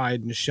Erso to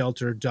hide in a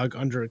shelter dug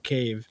under a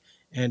cave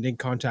and in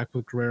contact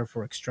with Gerrera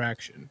for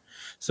extraction.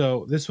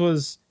 So this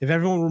was, if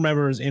everyone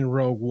remembers, in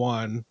Rogue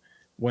One,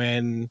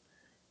 when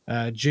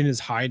Jyn is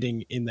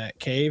hiding in that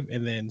cave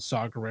and then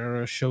Saw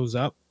Gerrera shows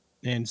up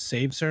and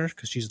saves her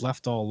because she's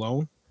left all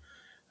alone.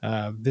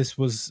 This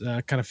was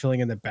kind of filling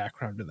in the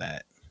background to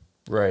that.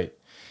 Right.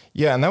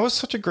 Yeah, and that was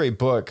such a great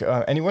book.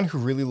 Anyone who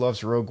really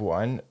loves Rogue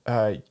One,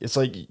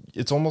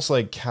 it's almost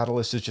like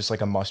Catalyst is just like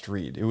a must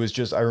read. It was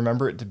just, I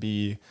remember it to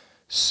be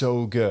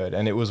so good,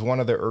 and it was one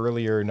of the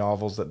earlier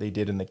novels that they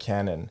did in the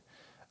canon.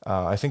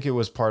 I think it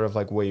was part of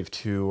like Wave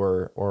 2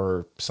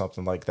 or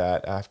something like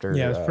that after.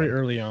 Yeah, it was pretty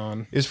early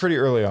on. It was pretty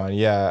early on,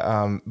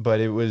 yeah. But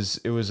it was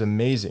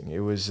amazing. It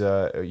was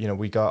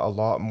we got a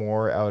lot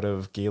more out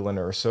of Galen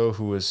Erso,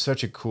 who was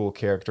such a cool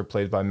character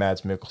played by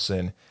Mads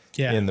Mikkelsen.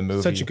 Yeah, in the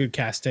movie. Such a good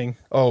casting.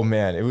 Oh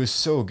man, it was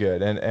so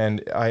good. And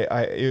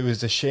it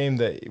was a shame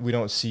that we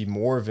don't see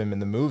more of him in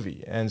the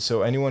movie. And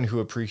so anyone who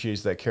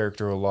appreciates that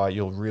character a lot,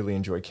 you'll really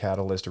enjoy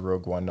Catalyst, a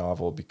Rogue One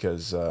novel,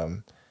 because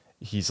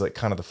he's like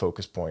kind of the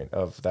focus point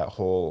of that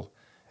whole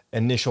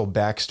initial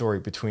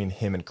backstory between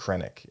him and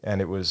Krennic. And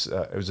it was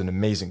an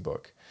amazing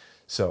book.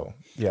 So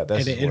yeah,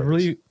 that's it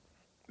really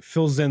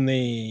fills in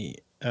the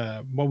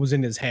what was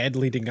in his head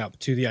leading up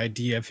to the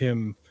idea of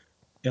him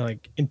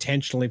like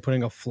intentionally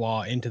putting a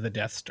flaw into the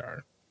Death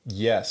Star.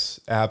 Yes,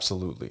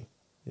 absolutely.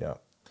 Yeah.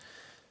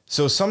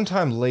 So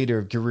sometime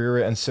later,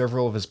 Guerrera and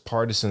several of his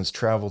partisans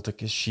traveled to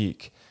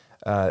Kashyyyk.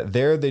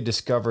 There they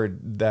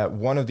discovered that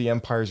one of the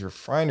Empire's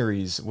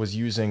refineries was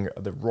using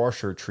the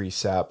Rorschach tree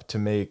sap to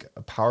make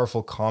a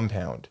powerful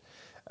compound.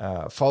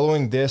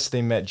 Following this,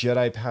 they met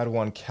Jedi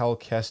Padawan Cal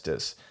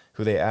Kestis,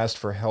 who they asked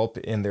for help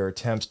in their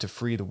attempts to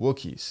free the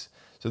Wookiees.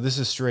 So this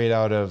is straight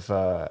out of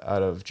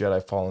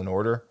Jedi Fallen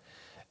Order,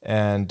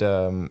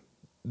 and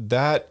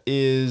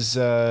it's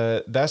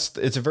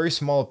a very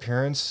small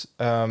appearance.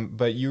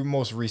 But you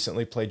most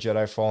recently played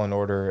Jedi Fallen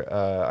Order.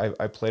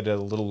 I played it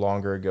a little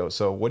longer ago.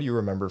 So what do you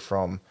remember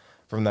from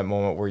that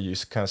moment where you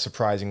kind of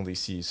surprisingly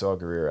see Saw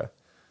Gerrera?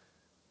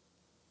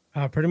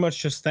 Pretty much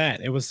just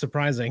that. It was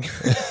surprising.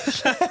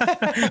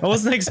 I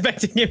wasn't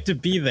expecting him to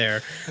be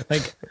there.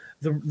 Like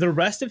the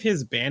rest of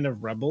his band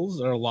of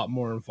rebels are a lot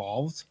more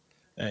involved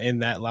in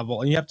that level,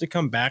 and you have to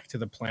come back to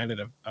the planet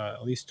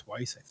at least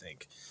twice, I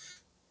think.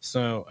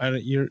 So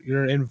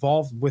you're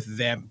involved with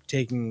them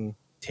taking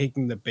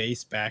the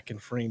base back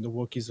and freeing the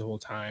Wookiees the whole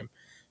time,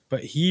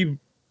 but it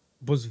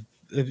was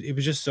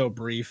just so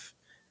brief.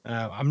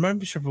 I'm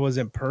not sure if it was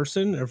in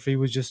person or if he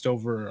was just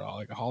over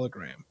like a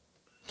hologram.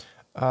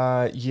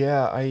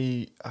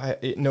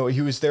 No,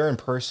 he was there in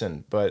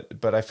person,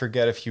 but I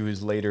forget if he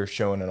was later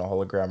shown in a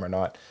hologram or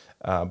not.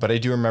 But I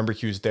do remember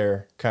he was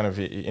there kind of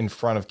in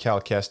front of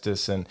Cal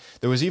Kestis, and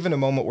there was even a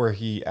moment where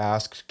he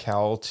asked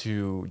Cal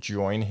to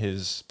join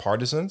his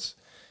partisans.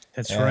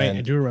 That's right.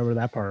 I do remember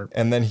that part.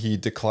 And then he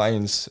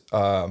declines,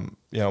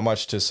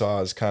 much to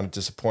Saw's kind of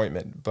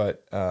disappointment.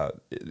 But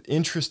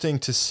interesting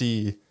to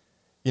see,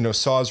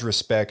 Saw's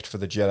respect for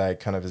the Jedi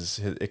kind of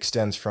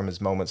extends from his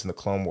moments in the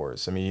Clone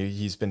Wars. I mean,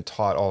 he's been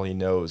taught all he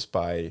knows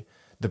by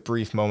the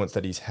brief moments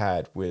that he's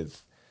had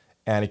with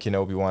Anakin,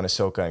 Obi-Wan,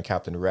 Ahsoka, and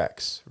Captain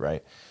Rex,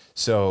 right?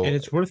 So, and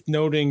it's worth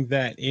noting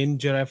that in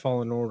Jedi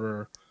Fallen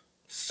Order,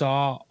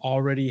 Saw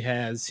already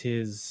has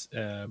his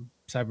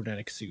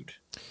cybernetic suit.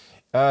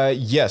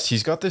 Yes,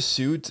 he's got the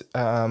suit.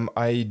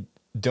 I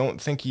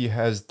don't think he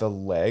has the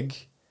leg,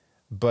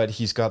 but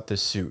he's got the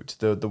suit,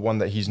 the one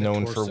that he's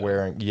known for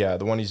wearing. Yeah,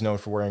 the one he's known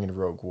for wearing in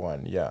Rogue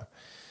One. Yeah.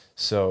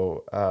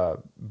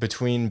 So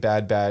between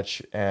Bad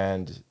Batch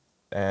and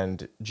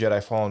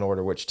Jedi Fallen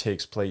Order, which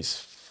takes place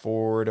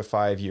 4 to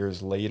 5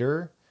 years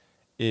later,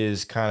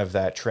 is kind of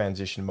that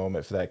transition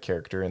moment for that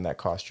character and that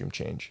costume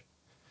change.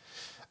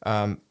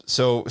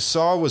 So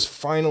Saw was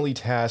finally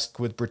tasked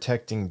with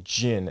protecting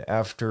Jyn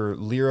after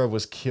Lyra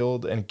was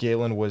killed, and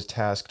Galen was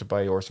tasked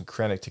by Orson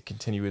Krennic to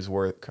continue his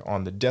work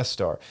on the Death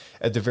Star.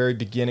 At the very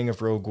beginning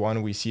of Rogue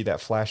One, we see that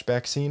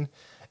flashback scene,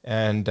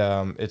 and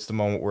it's the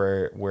moment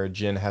where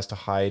Jyn has to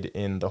hide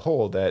in the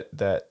hole that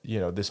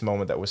this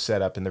moment that was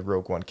set up in the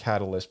Rogue One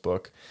Catalyst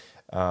book.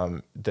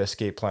 The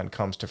escape plan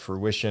comes to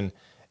fruition,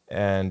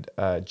 and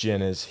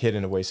Jyn is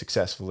hidden away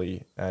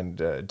successfully and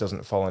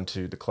doesn't fall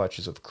into the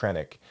clutches of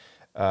Krennic.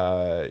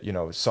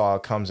 Saw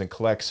comes and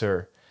collects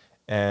her,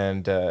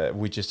 and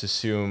we just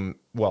assume,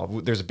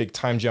 there's a big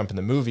time jump in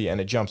the movie, and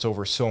it jumps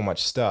over so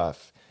much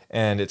stuff,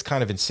 and it's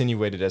kind of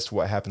insinuated as to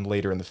what happened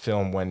later in the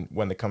film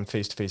when they come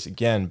face to face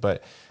again.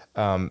 But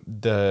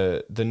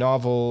the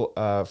novel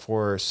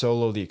for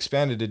Solo, the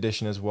expanded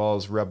edition, as well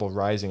as Rebel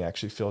Rising,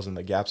 actually fills in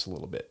the gaps a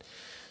little bit.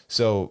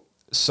 So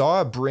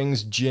Saw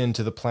brings Jyn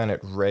to the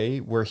planet Rey,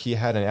 where he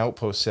had an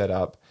outpost set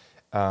up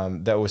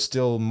that was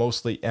still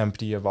mostly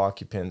empty of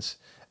occupants.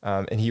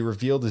 And he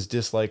revealed his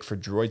dislike for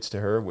droids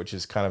to her, which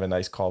is kind of a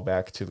nice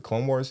callback to the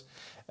Clone Wars.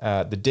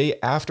 The day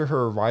after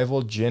her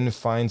arrival, Jyn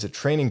finds a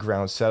training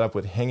ground set up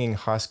with hanging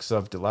husks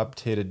of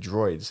dilapidated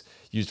droids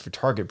used for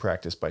target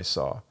practice by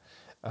Saw.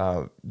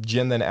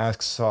 Jyn then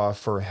asks Saw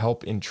for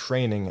help in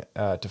training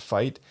to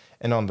fight,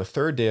 and on the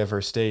third day of her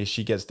stay,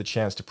 she gets the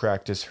chance to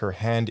practice her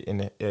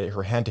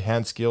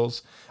hand-to-hand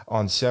skills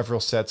on several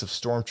sets of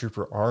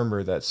Stormtrooper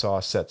armor that Saw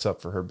sets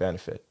up for her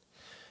benefit.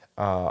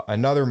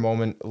 Another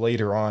moment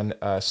later on,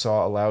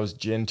 Saw allows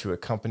Jyn to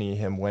accompany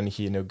him when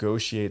he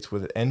negotiates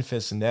with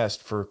Enfys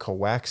Nest for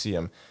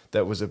coaxium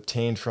that was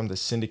obtained from the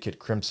Syndicate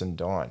Crimson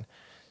Dawn.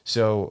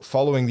 So,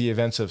 following the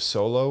events of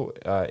Solo,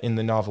 in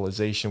the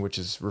novelization, which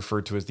is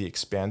referred to as the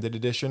Expanded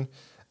Edition,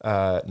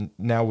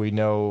 now we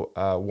know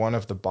one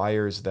of the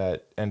buyers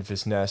that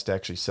Enfys Nest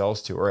actually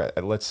sells to, or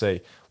let's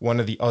say one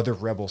of the other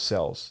Rebel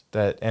cells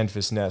that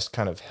Enfys Nest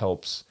kind of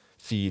helps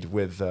feed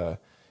with,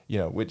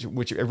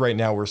 which right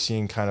now we're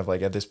seeing kind of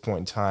like at this point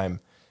in time,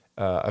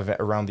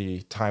 around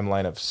the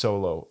timeline of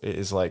Solo,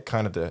 is like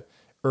kind of the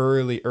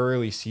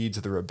early seeds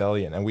of the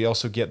rebellion, and we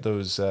also get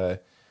those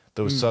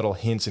subtle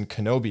hints in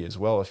Kenobi as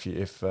well.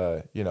 If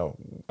I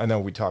know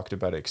we talked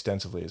about it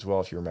extensively as well,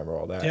 if you remember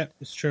all that. Yeah,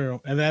 it's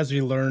true. And as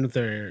we learned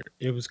there,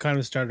 it was kind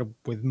of started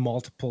with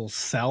multiple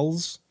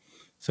cells.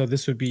 So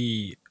this would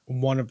be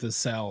one of the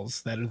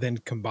cells that are then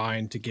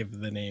combined to give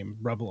the name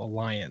Rebel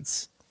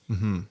Alliance.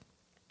 Mm-hmm.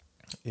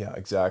 Yeah,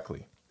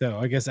 exactly. So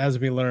I guess as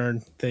we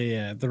learn,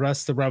 the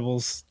rest of the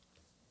rebels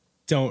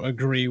don't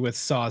agree with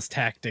Saw's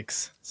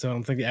tactics, so I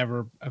don't think they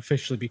ever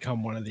officially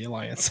become one of the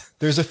Alliance.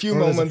 There's a few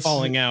moments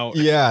falling out.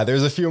 Yeah,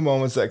 there's a few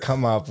moments that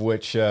come up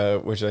which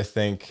I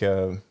think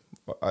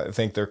I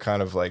think they're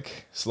kind of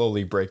like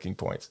slowly breaking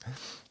points.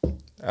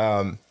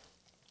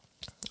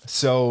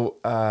 So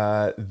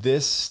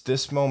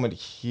this moment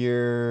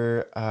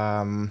here,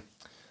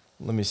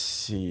 let me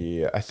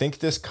see. I think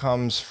this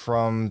comes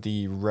from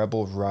the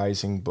Rebel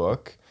Rising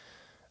book.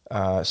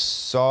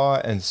 Saw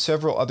and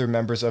several other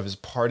members of his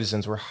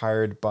partisans were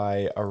hired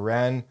by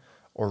Aran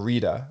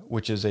Orida,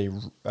 which is a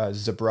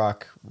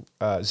Zabrak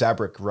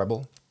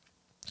rebel,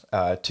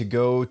 to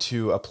go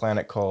to a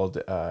planet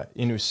called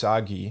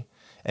Inusagi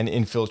and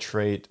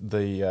infiltrate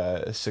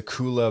the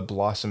Sakula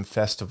Blossom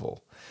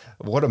Festival.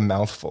 What a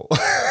mouthful.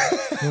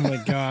 Oh my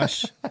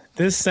gosh.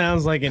 This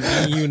sounds like an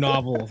EU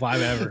novel if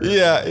I've ever heard.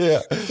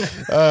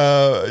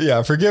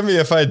 Yeah. Forgive me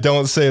if I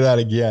don't say that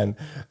again.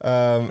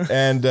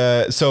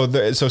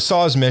 So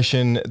Saw's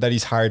mission that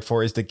he's hired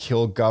for is to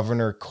kill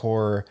Governor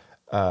Kor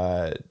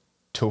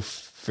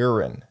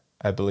Tofirin,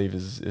 I believe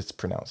it's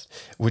pronounced,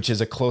 which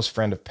is a close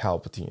friend of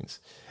Palpatine's.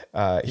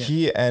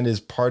 He and his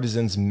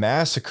partisans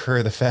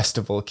massacre the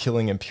festival,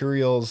 killing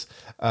Imperials,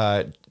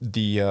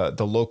 the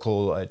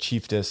local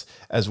chiefess,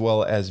 as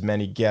well as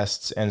many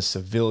guests and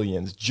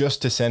civilians,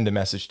 just to send a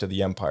message to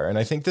the Empire. And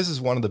I think this is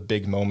one of the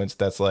big moments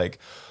that's like,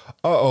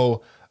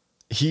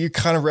 he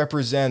kind of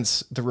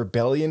represents the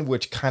rebellion,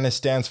 which kind of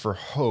stands for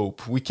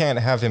hope. We can't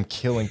have him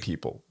killing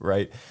people,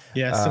 right?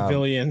 Yeah,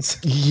 civilians.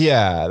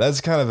 Yeah,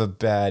 that's kind of a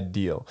bad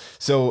deal.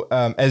 So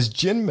as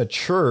Jin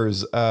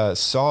matures,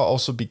 Saw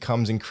also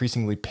becomes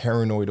increasingly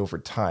paranoid over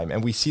time.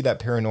 And we see that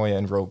paranoia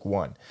in Rogue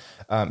One.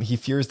 He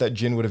fears that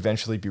Jin would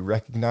eventually be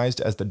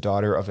recognized as the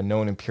daughter of a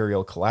known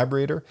Imperial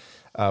collaborator,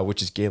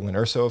 which is Galen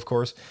Erso, of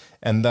course,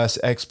 and thus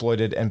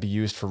exploited and be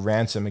used for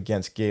ransom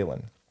against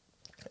Galen.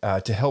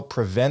 To help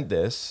prevent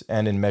this,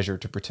 and in measure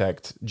to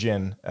protect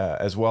Jin,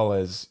 as well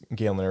as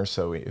Galen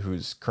Erso,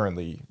 who's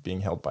currently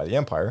being held by the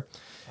Empire,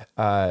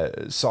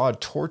 Saw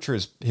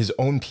tortures his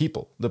own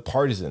people, the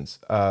partisans,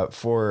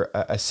 for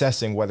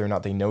assessing whether or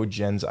not they know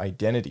Jin's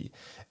identity,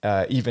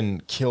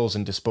 even kills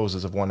and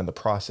disposes of one in the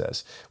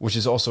process, which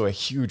is also a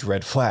huge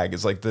red flag.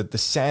 It's like the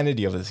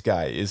sanity of this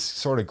guy is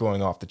sort of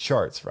going off the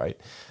charts, right?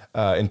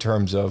 In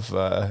terms of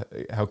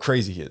how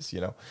crazy he is,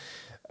 you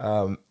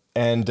know?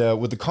 And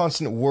with the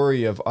constant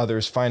worry of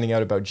others finding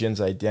out about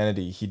Jin's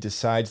identity, he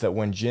decides that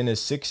when Jin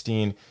is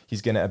 16,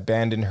 he's going to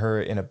abandon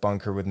her in a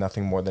bunker with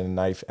nothing more than a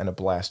knife and a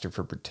blaster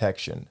for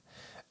protection.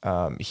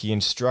 He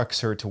instructs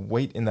her to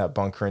wait in that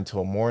bunker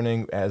until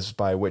morning, as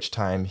by which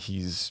time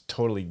he's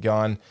totally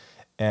gone.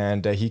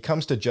 And he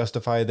comes to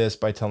justify this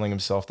by telling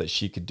himself that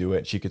she could do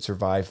it. She could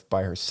survive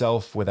by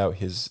herself without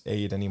his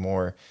aid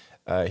anymore.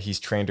 He's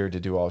trained her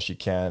to do all she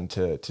can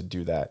to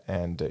do that.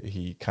 And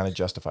he kind of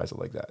justifies it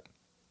like that.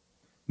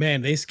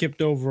 Man, they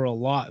skipped over a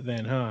lot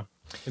then, huh?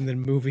 In the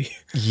movie.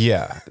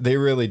 Yeah, they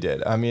really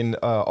did. I mean,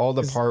 all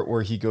the part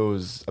where he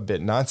goes a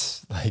bit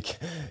nuts, like,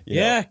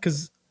 yeah,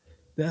 because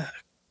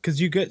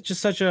you get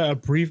just such a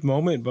brief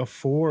moment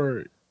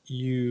before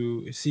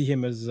you see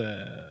him as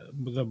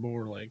the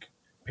more like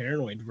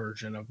paranoid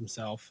version of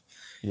himself.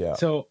 Yeah.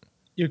 So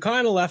you're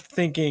kind of left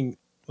thinking,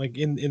 like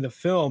in the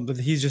film, that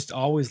he's just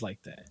always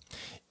like that.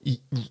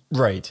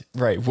 Right.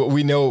 What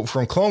we know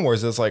from Clone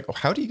Wars is like,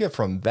 how do you get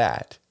from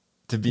that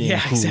to being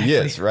who he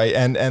is, right?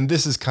 And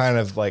this is kind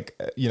of like,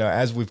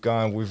 as we've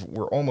gone,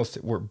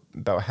 we're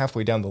about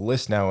halfway down the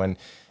list now, and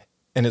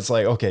it's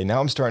like, okay,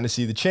 now I'm starting to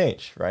see the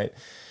change, right?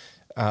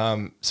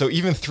 So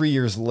even 3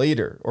 years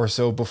later or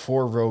so,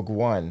 before Rogue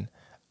One,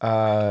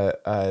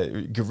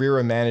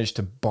 Guerrera managed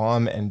to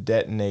bomb and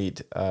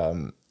detonate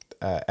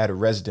at a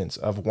residence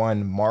of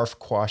one Marf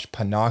Quash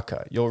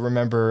Panaka. You'll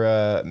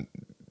remember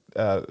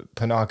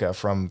Panaka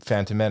from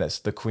Phantom Menace,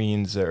 the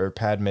Queen's or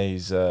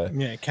Padme's.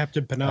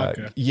 Captain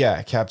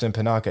Panaka. Captain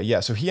Panaka. Yeah,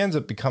 so he ends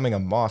up becoming a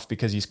Moff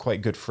because he's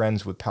quite good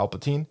friends with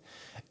Palpatine,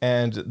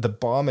 and the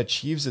bomb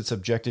achieves its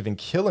objective in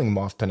killing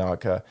Moff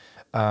Panaka,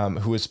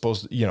 who is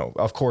supposed to,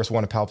 of course,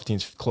 one of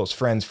Palpatine's close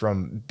friends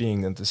from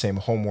being in the same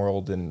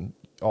homeworld and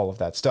all of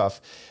that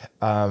stuff.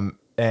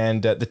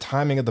 And the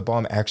timing of the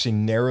bomb actually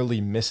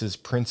narrowly misses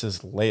Princess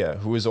Leia,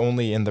 who was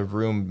only in the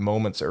room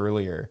moments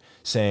earlier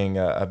saying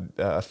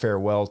a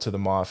farewell to the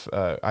Moff.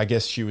 I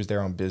guess she was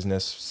there on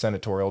business,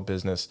 senatorial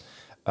business.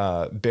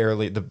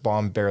 The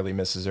bomb barely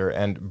misses her.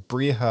 And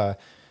Briha,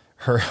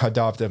 her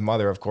adoptive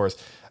mother, of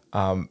course,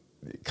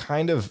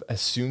 kind of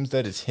assumes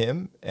that it's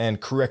him,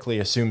 and correctly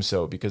assumes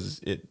so,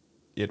 because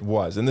it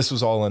was. And this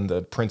was all in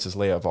the Princess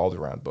Leia of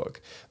Alderaan book.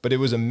 But it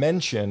was a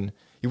mention.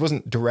 It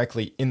wasn't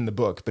directly in the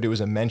book, but it was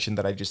a mention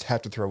that I just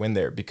had to throw in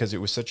there because it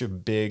was such a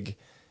big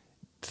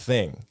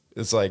thing.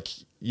 It's like,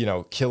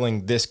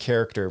 killing this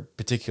character,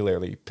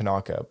 particularly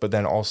Panaka, but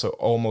then also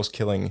almost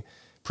killing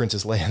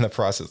Princess Leia in the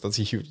process. That's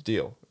a huge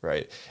deal,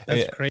 right?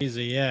 That's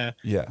crazy, yeah.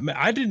 Yeah.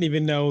 I didn't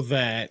even know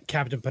that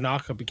Captain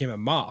Panaka became a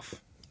Moff.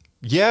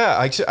 Yeah,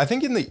 I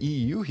think in the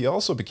EU he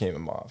also became a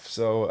Moff.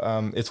 So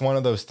it's one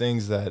of those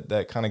things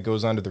that kind of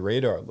goes under the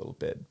radar a little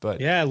bit. But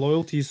yeah,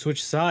 loyalties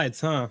switch sides,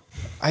 huh?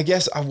 I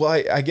guess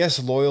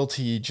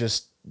loyalty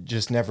just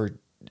never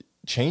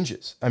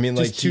changes. I mean,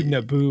 just to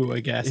Naboo, I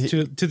guess,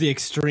 to the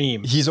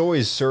extreme. He's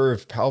always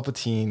served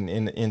Palpatine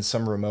in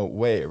some remote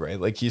way, right?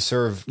 Like he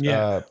served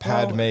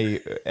Padme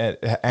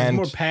and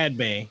more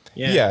Padme.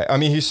 Yeah, I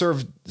mean, he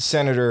served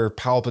Senator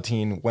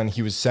Palpatine when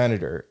he was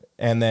senator,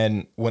 and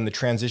then when the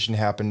transition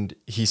happened,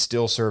 he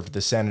still served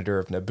the senator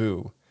of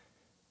Naboo.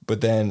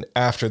 But then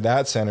after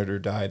that senator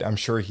died, I'm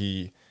sure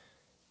he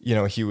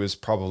was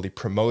probably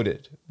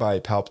promoted by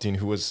Palpatine,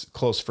 who was a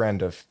close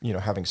friend of,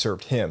 having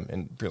served him,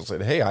 and people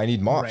said, hey, I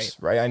need mops,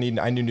 right? I need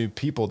new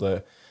people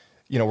to,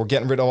 we're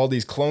getting rid of all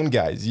these clone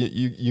guys.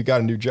 You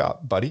got a new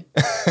job, buddy.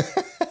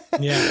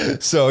 Yeah.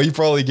 So he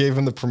probably gave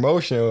him the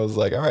promotion. It was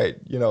like, all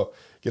right, get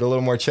a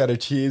little more cheddar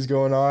cheese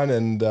going on,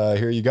 and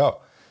here you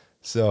go.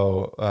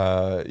 So,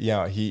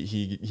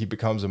 he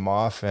becomes a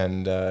Moff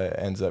and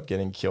ends up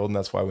getting killed, and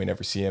that's why we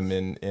never see him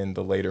in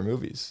the later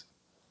movies.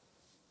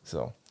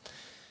 So,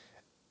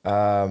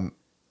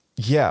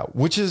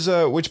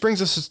 which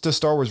brings us to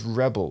Star Wars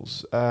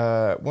Rebels.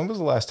 When was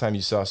the last time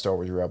you saw Star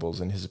Wars Rebels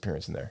and his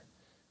appearance in there?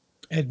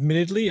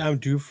 Admittedly, I'm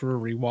due for a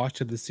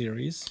rewatch of the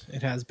series.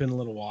 It has been a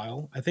little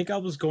while. I think I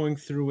was going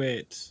through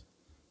it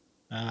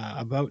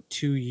about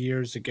 2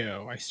 years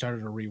ago. I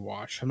started a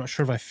rewatch. I'm not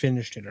sure if I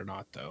finished it or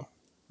not, though.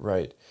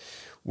 Right.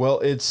 Well,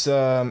 it's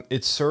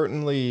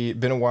certainly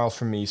been a while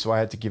for me, so I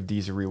had to give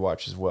these a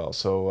rewatch as well.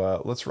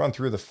 So let's run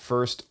through the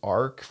first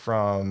arc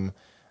from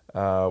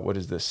what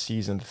is this,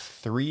 season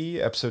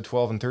 3, episode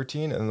 12 and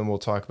 13, and then we'll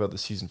talk about the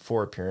season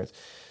 4 appearance.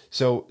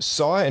 So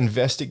Saw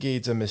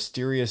investigates a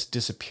mysterious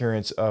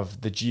disappearance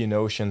of the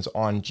Geonosians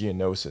on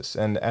Geonosis.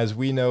 And as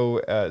we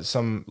know,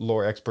 some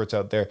lore experts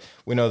out there,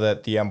 we know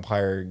that the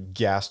Empire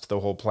gassed the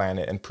whole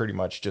planet and pretty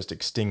much just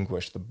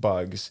extinguished the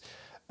bugs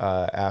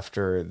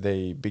after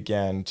they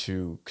began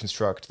to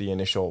construct the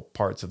initial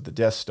parts of the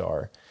Death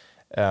Star.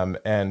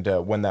 And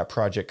when that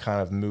project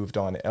kind of moved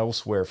on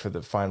elsewhere for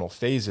the final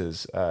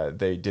phases,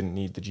 they didn't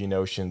need the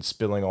Geonosians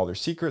spilling all their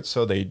secrets,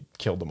 so they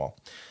killed them all.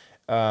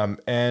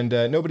 And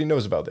nobody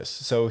knows about this.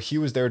 So he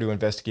was there to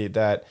investigate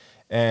that.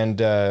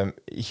 And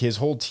his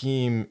whole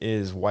team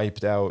is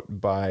wiped out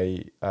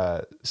by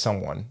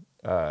someone.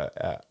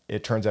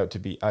 It turns out to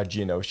be a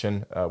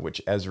Geonosian,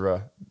 which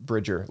Ezra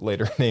Bridger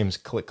later names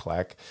Click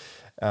Clack.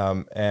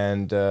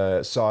 And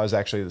Saw is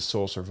actually the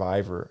sole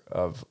survivor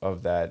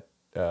of that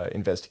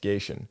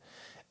investigation.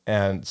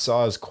 And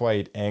Saw is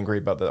quite angry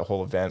about the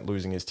whole event,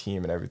 losing his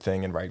team and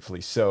everything, and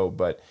rightfully so.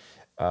 But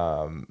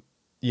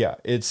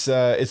it's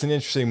an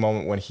interesting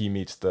moment when he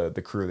meets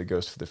the crew of the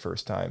Ghost for the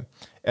first time.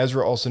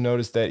 Ezra also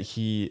noticed that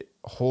he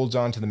holds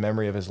on to the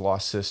memory of his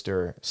lost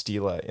sister,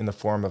 Steela, in the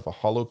form of a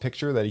hollow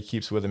picture that he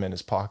keeps with him in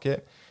his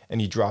pocket.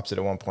 And he drops it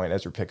at one point.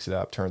 Ezra picks it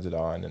up, turns it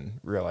on, and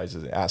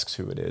realizes, asks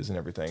who it is and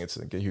everything. It's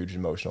like a huge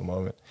emotional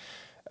moment.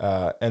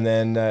 And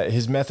then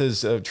his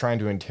methods of trying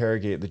to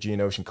interrogate the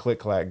Geonosian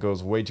Click-Clack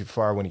goes way too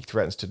far when he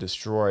threatens to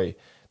destroy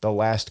the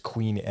last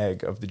queen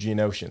egg of the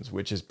Geonosians,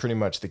 which is pretty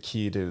much the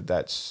key to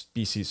that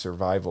species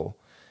survival.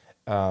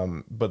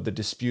 But the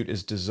dispute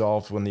is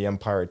dissolved when the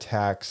Empire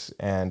attacks,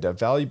 and a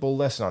valuable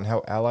lesson on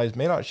how allies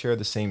may not share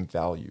the same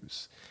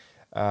values.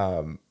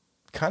 Kind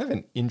of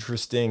an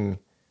interesting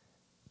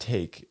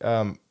take.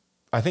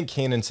 I think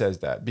Kanan says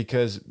that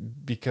because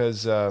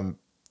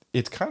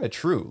it's kind of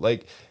true.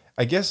 Like,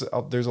 I guess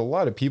there's a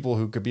lot of people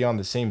who could be on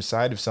the same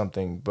side of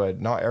something, but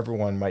not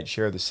everyone might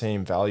share the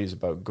same values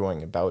about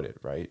going about it,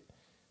 right?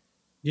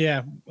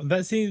 Yeah,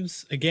 that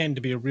seems, again,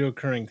 to be a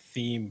recurring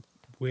theme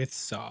with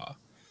Saw,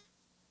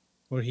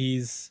 where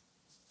he's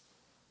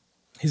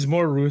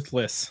more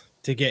ruthless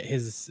to get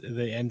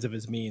the ends of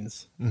his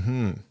means.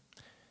 Mm-hmm.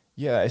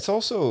 Yeah, it's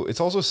also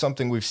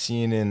something we've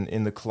seen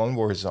in the Clone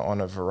Wars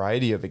on a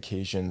variety of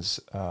occasions.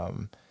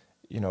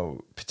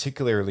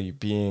 Particularly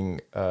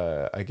being,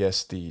 I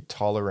guess, the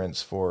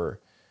tolerance for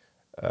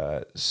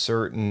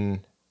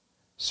certain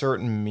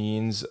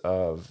means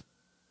of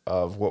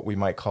what we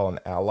might call an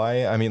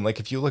ally. I mean, like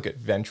if you look at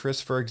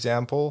Ventress, for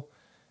example,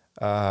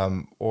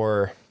 let's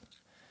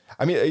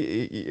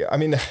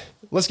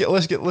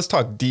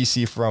talk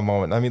DC for a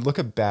moment. I mean, look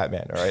at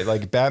Batman, all right?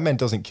 Like Batman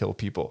doesn't kill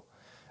people,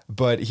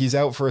 but he's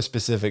out for a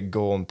specific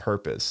goal and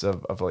purpose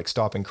of like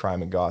stopping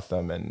crime in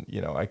Gotham. And,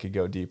 I could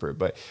go deeper,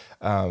 but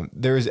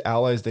there's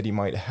allies that he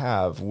might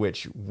have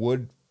which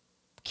would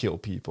kill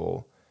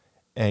people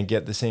and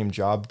get the same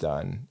job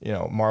done.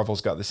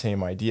 Marvel's got the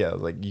same idea.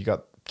 Like you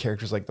got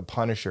characters like the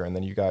Punisher, and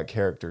then you got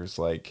characters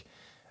like,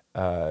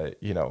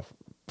 name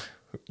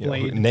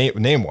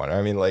one.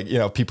 I mean, like,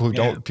 people who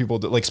don't, people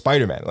do, like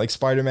Spider-Man. Like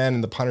Spider-Man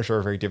and the Punisher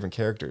are very different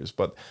characters,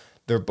 but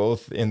they're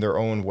both in their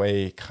own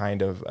way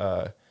kind of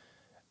a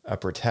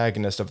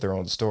protagonist of their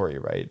own story,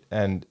 right?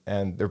 And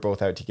they're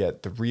both out to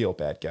get the real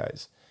bad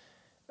guys.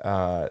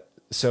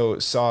 So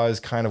Saw is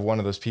kind of one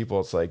of those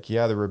people. It's like,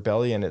 yeah, the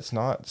rebellion, it's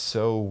not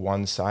so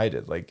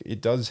one-sided. Like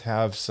it does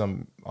have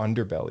some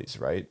underbellies,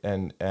 right?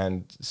 And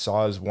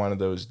Saw is one of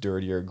those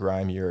dirtier,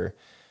 grimier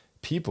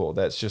people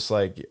that's just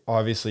like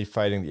obviously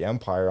fighting the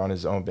Empire on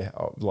his own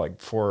behalf, like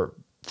for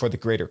the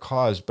greater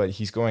cause, but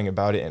he's going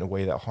about it in a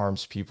way that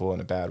harms people in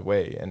a bad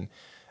way. And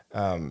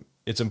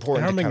it's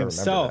important harming to kind of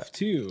remember himself that.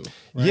 too.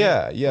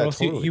 Yeah, Or yeah, else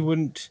totally. he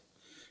wouldn't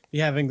be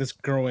having this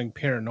growing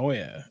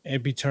paranoia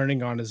and be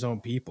turning on his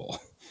own people.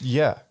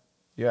 Yeah,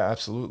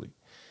 absolutely.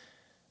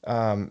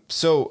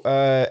 So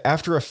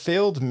after a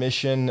failed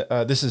mission,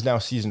 this is now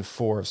season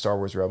 4 of Star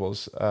Wars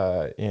Rebels,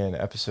 in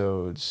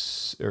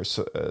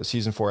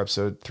season 4,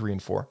 episode 3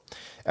 and 4.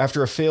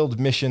 After a failed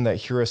mission that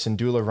Hera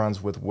Syndulla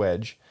runs with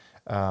Wedge,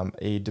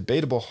 a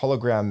debatable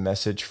hologram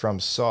message from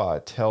Saw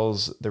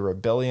tells the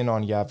rebellion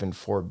on Yavin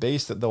 4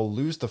 base that they'll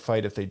lose the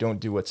fight if they don't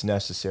do what's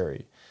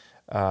necessary.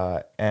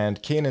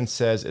 And Kanan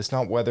says it's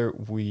not whether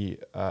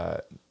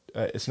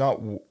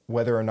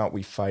or not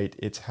we fight,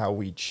 it's how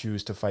we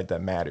choose to fight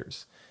that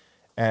matters.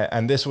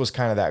 And this was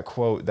kind of that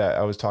quote that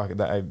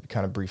I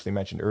kind of briefly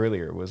mentioned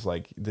earlier, was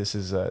like, this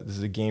is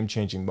a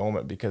game-changing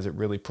moment because it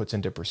really puts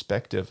into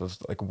perspective of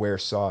like where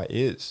Saw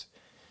is.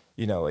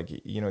 He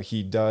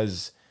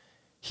does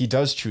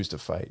choose to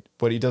fight,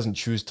 but he doesn't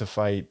choose to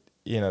fight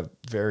in a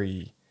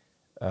very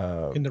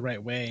In the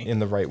right way. in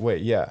the right way.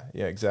 Yeah,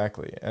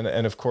 exactly.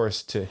 And of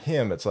course to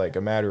him it's like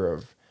a matter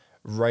of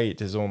right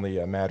is only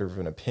a matter of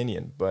an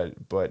opinion,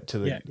 but to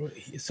the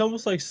It's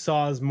almost like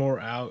Saw's more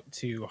out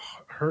to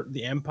hurt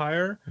the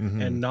Empire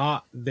and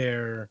not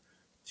there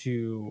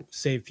to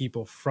save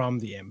people from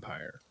the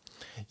Empire.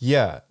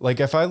 Yeah, like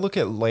if I look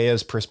at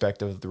Leia's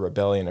perspective of the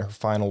rebellion, her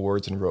final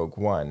words in Rogue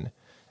One,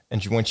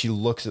 and when she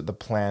looks at the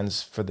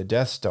plans for the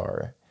Death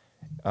Star,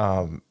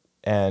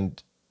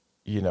 and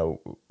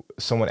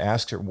someone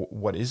asks her,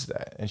 "What is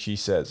that?" and she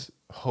says,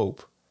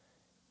 "Hope."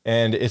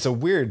 And it's a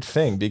weird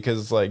thing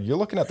because like you're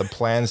looking at the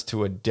plans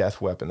to a death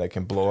weapon that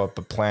can blow up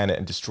a planet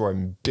and destroy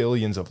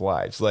billions of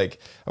lives. Like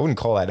I wouldn't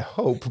call that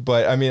hope,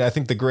 but I mean I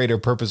think the greater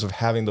purpose of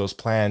having those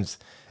plans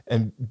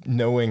and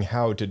knowing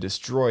how to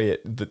destroy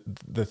it,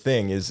 the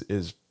thing is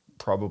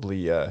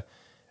probably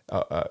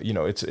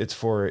it's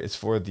for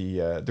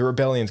the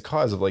rebellion's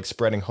cause of like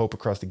spreading hope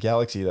across the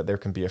galaxy that there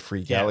can be a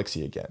free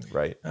galaxy again,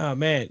 right? Oh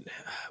man,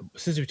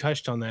 since we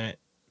touched on that,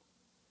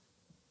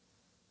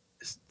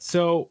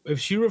 so if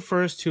she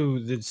refers to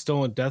the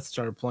stolen Death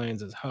Star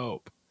plans as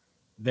hope,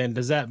 then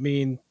does that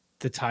mean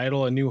the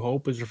title A New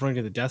Hope is referring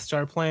to the Death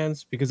Star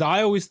plans? Because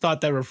I always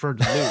thought that referred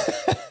to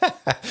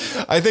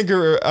Luke. I think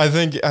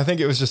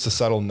it was just a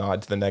subtle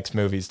nod to the next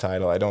movie's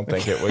title. I don't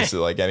think it was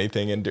like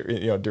anything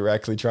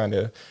directly trying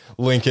to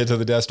link it to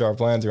the Death Star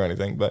plans or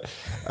anything. But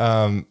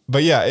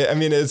yeah, I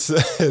mean it's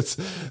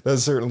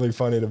that's certainly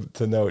funny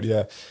to note.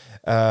 Yeah.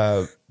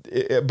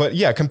 But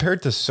yeah,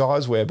 compared to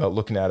Saw's way about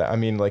looking at it, I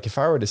mean, like if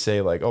I were to say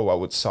like, oh, what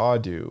would Saw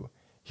do?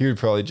 He would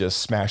probably just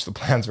smash the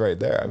plans right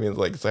there. I mean,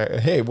 like,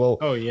 hey, well,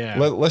 oh yeah,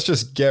 let's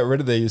just get rid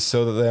of these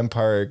so that the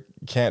Empire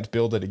can't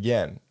build it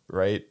again,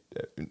 right?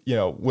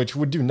 Which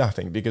would do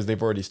nothing because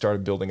they've already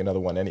started building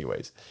another one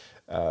anyways.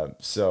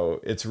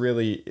 So it's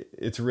really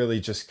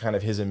just kind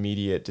of his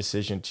immediate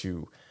decision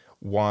to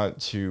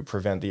want to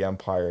prevent the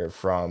Empire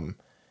from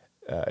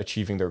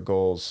achieving their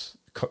goals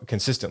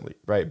consistently,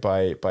 right?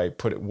 By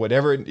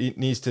whatever he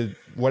needs to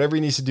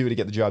do to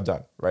get the job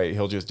done, right?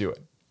 He'll just do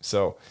it.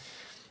 So,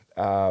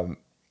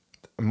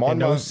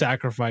 no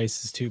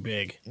sacrifice is too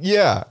big.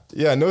 Yeah,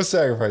 no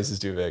sacrifice is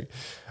too big.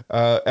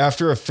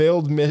 After a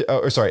failed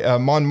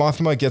Mon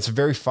Mothma gets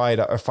very fired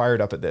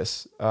up at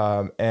this,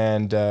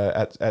 and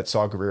at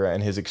Saw Gerrera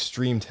and his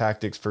extreme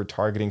tactics for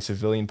targeting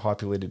civilian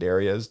populated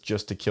areas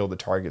just to kill the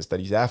targets that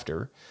he's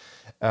after.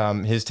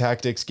 His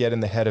tactics get in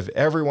the head of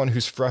everyone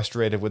who's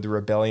frustrated with the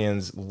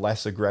rebellion's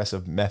less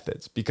aggressive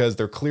methods because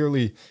they're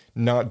clearly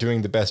not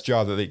doing the best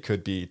job that they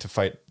could be to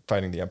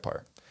fighting the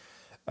Empire.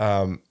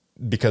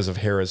 Because of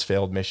Hera's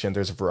failed mission,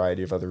 there's a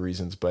variety of other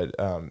reasons, but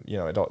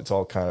it's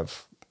all kind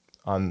of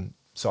on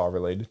Saw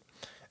related.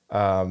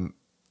 And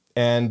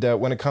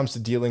when it comes to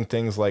dealing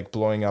things like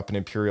blowing up an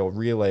Imperial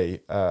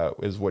relay,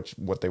 is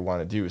what they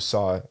want to do.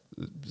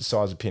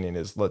 Saw's opinion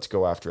is let's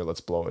go after it, let's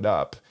blow it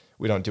up.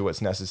 We don't do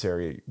what's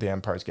necessary, the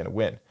Empire's going to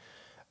win.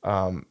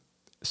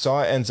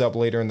 Saw ends up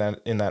later in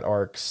that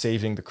arc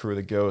saving the crew of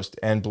the Ghost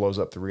and blows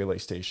up the relay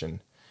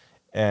station.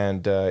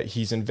 And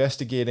he's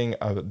investigating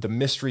the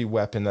mystery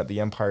weapon that the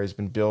Empire has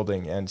been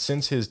building. And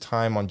since his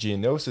time on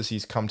Geonosis,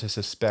 he's come to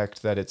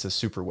suspect that it's a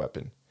super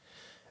weapon.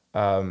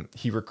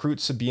 He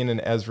recruits Sabine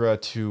and Ezra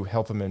to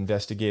help him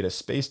investigate a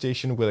space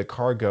station with a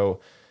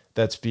cargo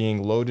that's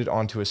being loaded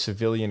onto a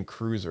civilian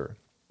cruiser.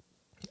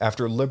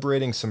 After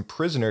liberating some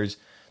prisoners,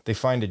 they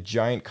find a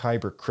giant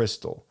Kyber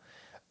crystal.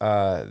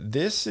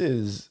 This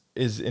is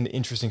an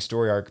interesting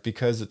story arc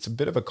because it's a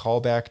bit of a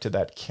callback to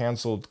that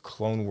canceled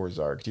Clone Wars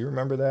arc. Do you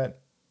remember that?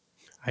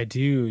 I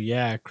do,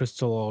 yeah.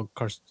 Crystal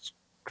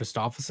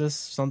Christophesis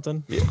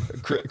something? Yeah.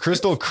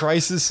 Crystal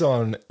Crisis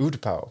on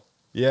Utapau.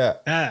 Yeah.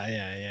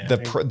 Yeah.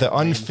 The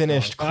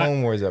unfinished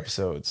Clone Wars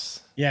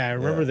episodes. Yeah, I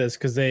remember this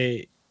because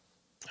they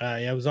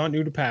it was on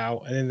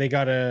Utapau, and then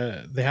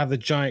they have the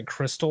giant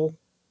crystal,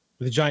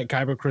 the giant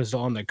Kyber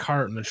crystal on the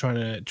cart, and they're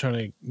trying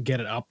to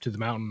get it up to the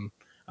mountain,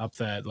 up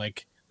that,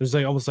 like, there's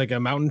like almost like a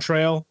mountain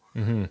trail.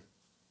 Mm-hmm.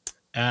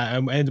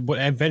 And what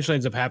eventually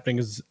ends up happening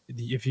is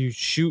if you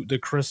shoot the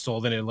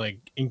crystal, then it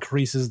like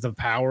increases the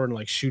power and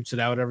like shoots it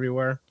out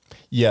everywhere.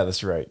 Yeah,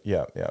 that's right.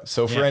 Yeah.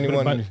 So for Yeah,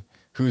 anyone but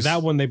who's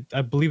that one,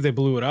 I believe they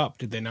blew it up.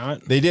 Did they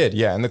not? They did,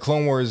 yeah. In the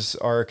Clone Wars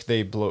arc,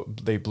 they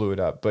blew it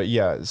up. But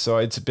yeah, so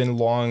it's been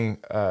long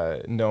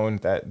known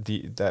that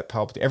that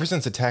Palpatine, ever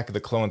since Attack of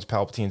the Clones,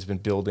 Palpatine's been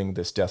building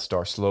this Death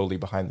Star slowly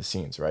behind the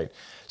scenes, right?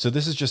 So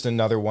this is just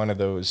another one of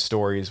those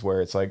stories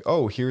where it's like,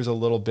 oh, here's a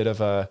little bit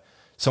of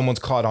someone's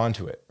caught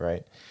onto it,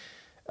 right?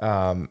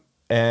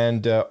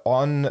 And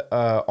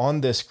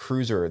on this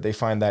cruiser, they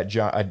find that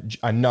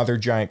another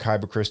giant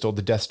kyber crystal.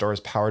 The Death Star is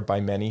powered by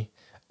many,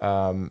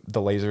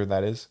 the laser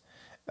that is.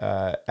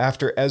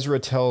 After Ezra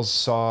tells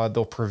Saw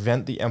they'll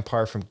prevent the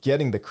Empire from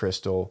getting the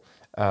crystal,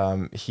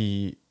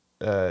 he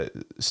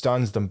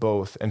stuns them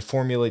both and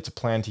formulates a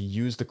plan to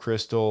use the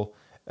crystal,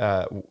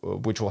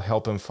 which will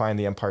help him find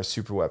the Empire's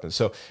super weapons.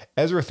 So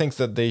Ezra thinks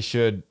that they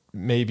should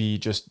maybe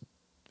just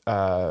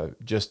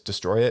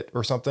destroy it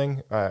or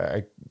something.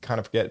 I kind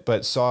of forget,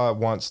 but Saw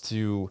wants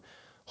to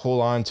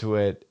hold on to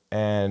it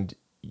and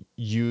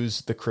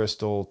use the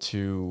crystal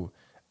to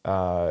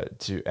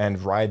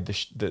ride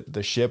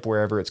the ship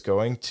wherever it's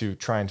going to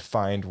try and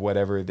find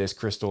whatever this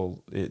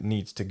crystal it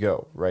needs to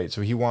go, right?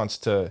 So he wants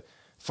to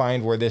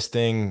find where this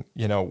thing,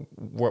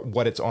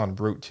 what it's en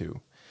route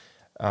to.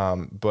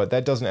 But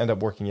that doesn't end up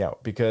working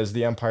out because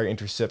the Empire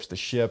intercepts the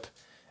ship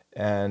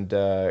and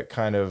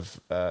kind of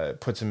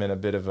puts him in a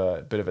bit of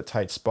a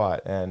tight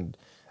spot. And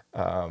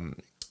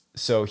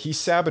so he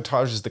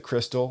sabotages the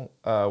crystal,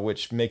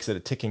 which makes it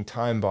a ticking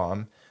time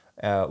bomb,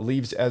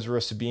 leaves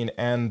Ezra, Sabine,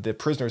 and the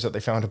prisoners that they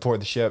found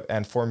aboard the ship,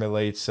 and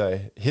formulates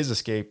his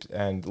escape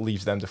and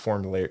leaves them to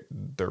formulate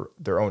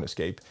their own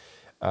escape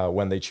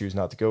when they choose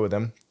not to go with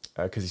him,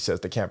 because he says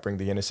they can't bring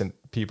the innocent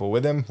people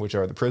with him, which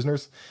are the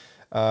prisoners.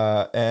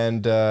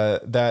 And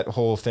that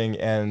whole thing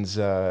ends.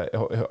 It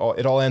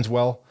all ends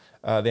well.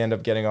 They end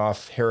up getting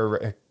off.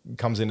 Hera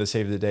comes in to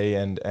save the day,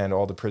 and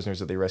all the prisoners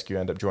that they rescue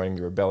end up joining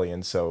the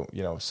rebellion. So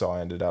Saw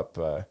ended up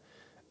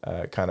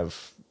kind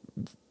of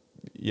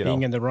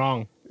being in the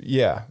wrong.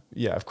 Yeah,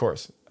 of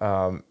course.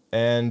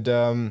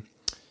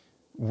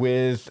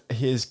 With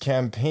his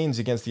campaigns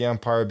against the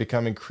Empire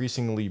become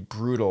increasingly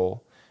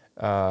brutal,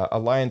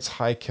 Alliance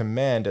High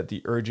Command, at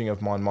the urging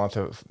of Mon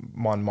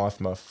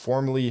Mothma,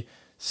 formally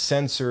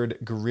censored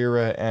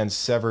Guerrera and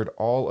severed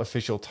all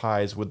official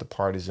ties with the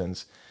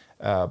partisans.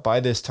 By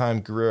this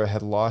time, Guerrera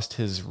had lost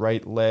his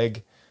right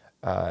leg,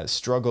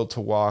 struggled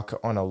to walk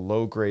on a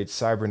low-grade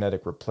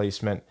cybernetic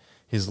replacement.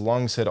 His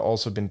lungs had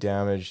also been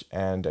damaged,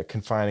 and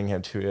confining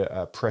him to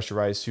a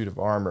pressurized suit of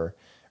armor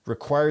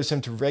requires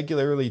him to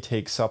regularly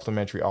take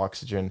supplementary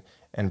oxygen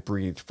and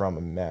breathe from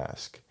a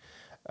mask.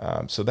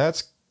 So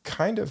that's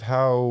kind of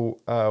how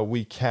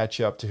we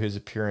catch up to his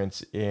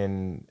appearance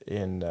in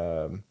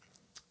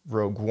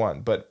Rogue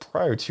One. But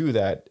prior to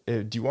that,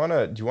 do you want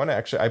to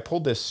actually, I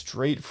pulled this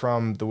straight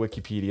from the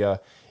Wikipedia.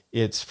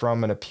 It's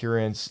from an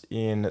appearance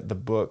in the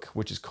book,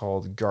 which is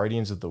called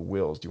Guardians of the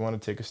Whills. Do you want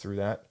to take us through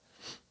that?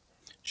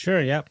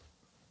 Sure, yep.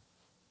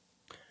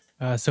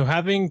 So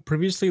having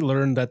previously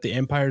learned that the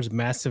Empire's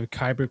massive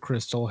kyber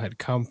crystal had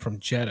come from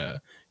Jedha,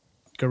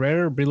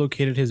 Guerrera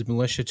relocated his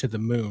militia to the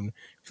moon,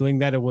 feeling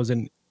that it was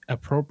an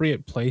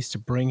appropriate place to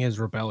bring his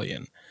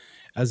rebellion,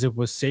 as it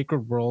was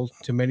sacred world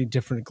to many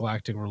different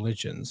galactic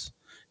religions.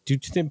 Due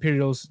to the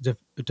Imperials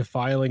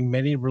defiling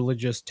many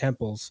religious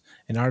temples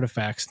and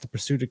artifacts in the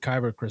pursuit of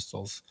kyber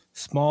crystals,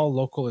 small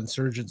local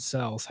insurgent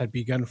cells had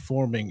begun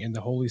forming in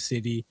the holy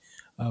city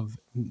of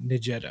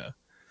Nijeda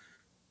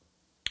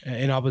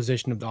in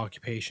opposition of the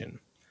occupation.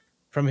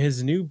 From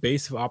his new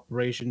base of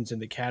operations in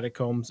the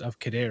catacombs of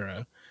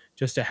Kadera,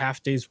 just a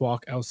half-day's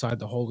walk outside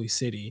the holy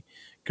city,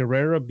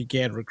 Guerrera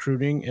began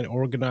recruiting and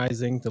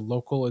organizing the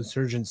local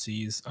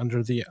insurgencies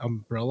under the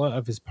umbrella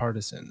of his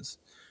partisans.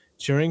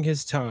 During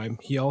his time,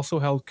 he also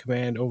held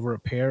command over a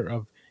pair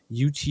of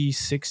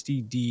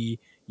UT-60D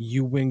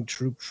U-Wing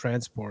troop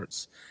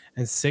transports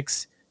and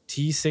 6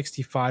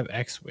 T-65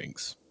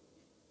 X-Wings,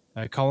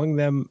 calling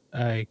them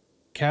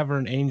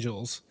Cavern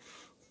Angels.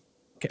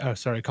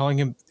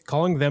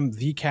 Calling them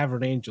the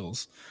Cavern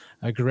Angels.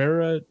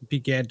 Guerrera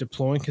began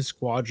deploying his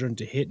squadron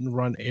to hit and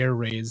run air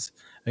raids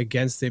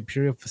against the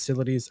Imperial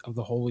facilities of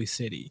the Holy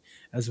City,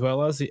 as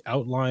well as the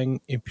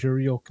outlying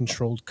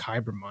Imperial-controlled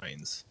Kyber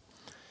mines.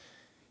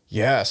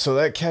 Yeah, so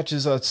that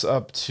catches us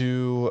up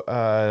to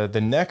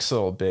the next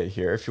little bit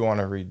here, if you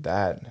want to read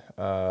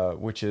that,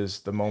 which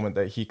is the moment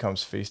that he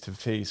comes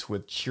face-to-face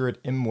with Chirrut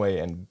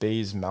Imwe and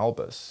Baze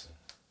Malbus.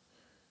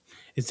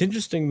 It's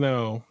interesting,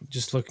 though,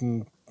 just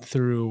looking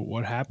through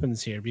what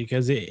happens here,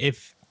 because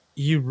if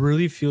he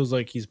really feels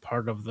like he's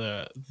part of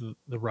the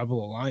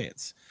Rebel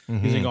Alliance,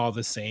 using all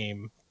the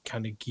same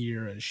kind of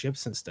gear and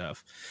ships and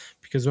stuff.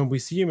 Because when we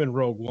see him in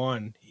Rogue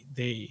One,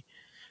 they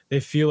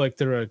feel like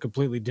they're a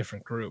completely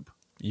different group.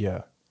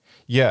 Yeah,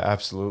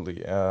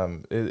 absolutely.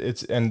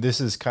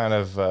 This is kind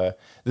of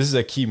this is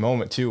a key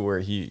moment too, where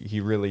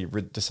he really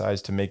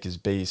decides to make his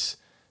base.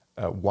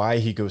 Why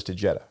he goes to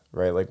Jedha,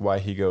 right? Like why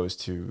he goes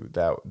to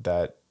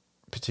that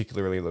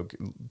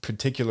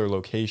particular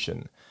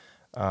location.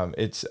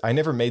 I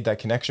never made that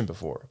connection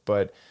before,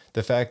 but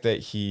the fact that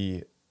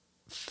he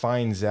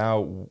finds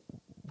out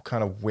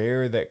kind of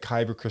where that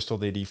kyber crystal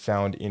that he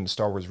found in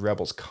Star Wars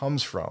Rebels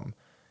comes from,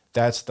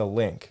 that's the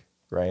link,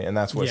 right? And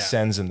that's what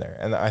sends in there.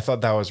 And I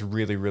thought that was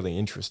really, really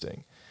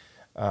interesting.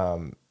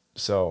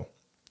 So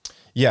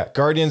yeah,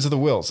 Guardians of the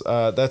Whills.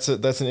 That's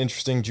an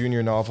interesting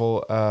junior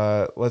novel.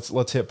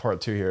 Let's hit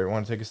part 2 here.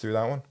 Want to take us through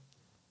that one?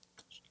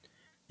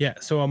 Yeah,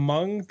 so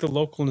among the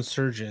local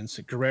insurgents,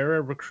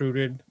 Guerrera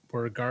recruited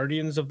were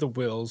Guardians of the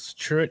Whills,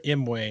 Chirrut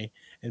Imwe,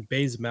 and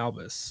Baze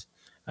Malbus,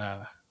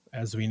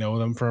 as we know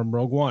them from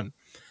Rogue One,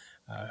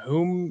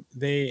 whom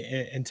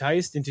they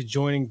enticed into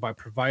joining by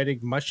providing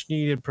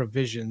much-needed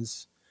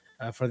provisions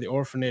for the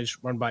orphanage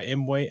run by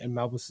Imwe and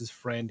Malbus's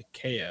friend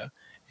Kea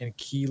and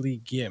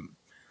Keely Gim.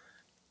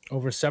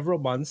 Over several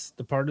months,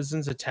 the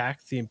partisans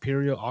attacked the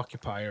Imperial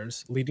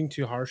occupiers, leading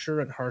to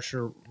harsher and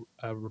harsher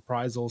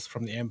reprisals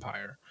from the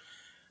Empire.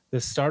 The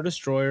Star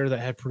Destroyer that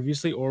had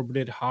previously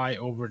orbited high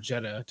over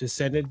Jeddah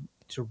descended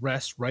to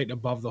rest right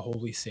above the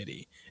Holy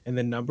City, and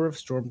the number of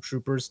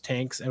stormtroopers,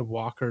 tanks, and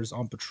walkers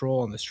on patrol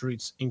on the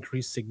streets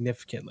increased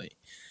significantly.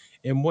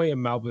 Imwe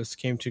and Malbus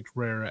came to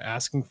Guerrera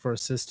asking for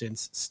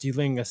assistance,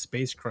 stealing a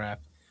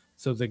spacecraft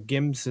so the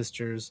Gim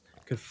sisters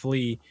could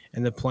flee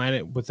and the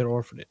planet with their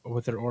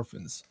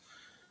orphans.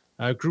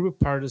 A group of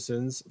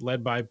partisans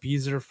led by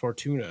Beezer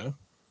Fortuna,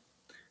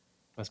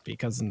 must be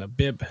cousin of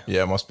Bib.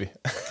 Yeah, it must be.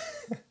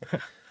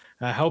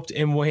 Helped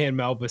Imwe and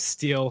Malbus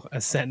steal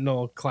a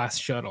Sentinel-class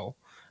shuttle.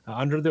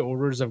 Under the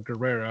orders of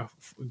Guerrera,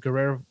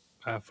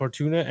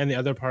 Fortuna and the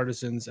other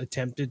partisans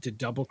attempted to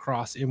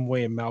double-cross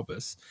Imwe and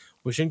Malbus,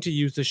 wishing to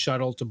use the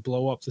shuttle to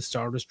blow up the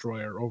Star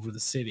Destroyer over the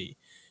city.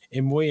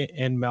 Imwe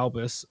and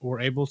Malbus were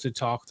able to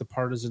talk the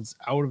partisans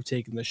out of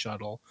taking the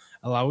shuttle,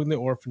 allowing the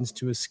orphans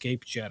to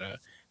escape Jeddah.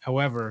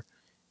 However,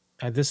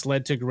 this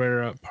led to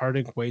Guerrera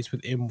parting ways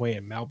with Imwe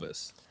and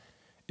Malbus.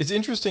 It's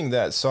interesting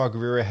that Saw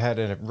Gerrera had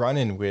a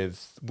run-in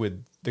with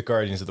the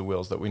Guardians of the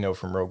Whills that we know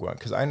from Rogue One,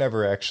 because I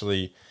never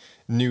actually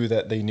knew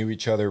that they knew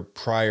each other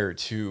prior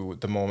to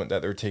the moment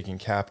that they're taken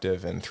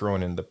captive and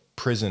thrown in the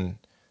prison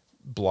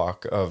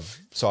block of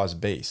Saw's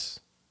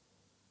base.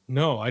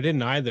 No, I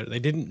didn't either. They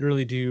didn't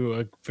really do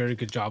a very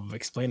good job of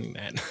explaining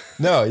that.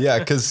 No, yeah,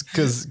 because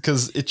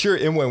it's your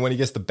Imwe when he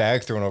gets the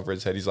bag thrown over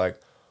his head, he's like,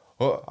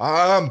 "Oh,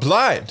 I'm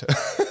blind."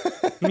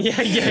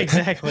 yeah,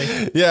 exactly.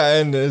 Yeah,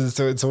 and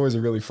so it's always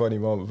a really funny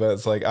moment. But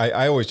it's like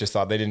I always just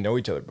thought they didn't know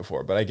each other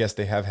before, but I guess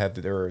they have had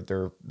their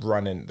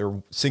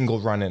single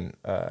run-in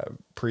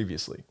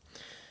previously.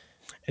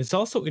 It's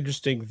also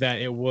interesting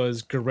that it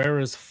was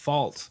Guerrera's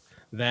fault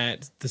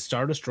that the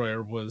Star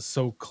Destroyer was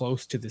so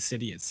close to the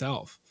city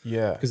itself.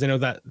 Yeah, because I know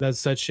that's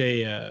such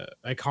a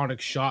iconic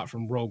shot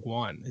from Rogue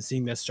One, is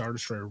seeing that Star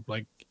Destroyer,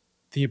 like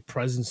the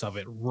presence of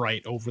it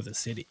right over the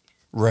city.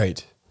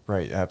 Right,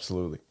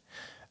 absolutely.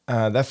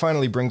 That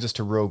finally brings us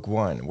to Rogue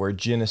One, where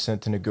Jyn is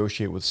sent to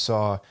negotiate with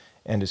Saw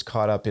and is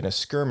caught up in a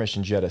skirmish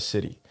in Jeddah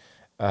City.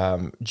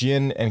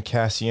 Jyn and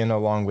Cassian,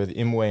 along with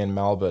Imwe and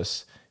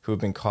Malbus, who had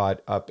been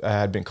caught up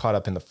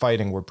in the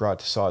fighting, were brought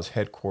to Saw's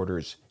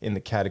headquarters in the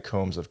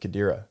catacombs of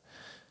Qadira.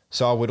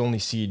 Saw would only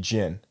see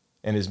Jyn,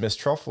 and his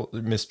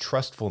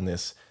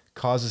mistrustfulness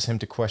causes him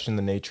to question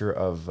the nature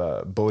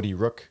of Bodhi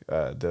Rook,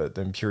 the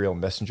Imperial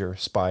messenger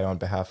spy on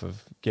behalf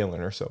of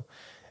Galen Erso.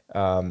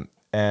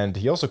 And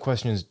he also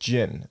questions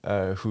Jyn,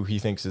 who he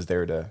thinks is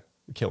there to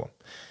kill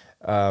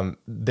him.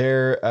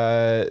 Jyn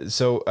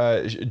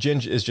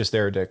is just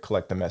there to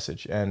collect the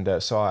message,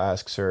 and Saw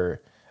asks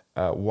her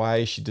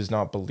why she does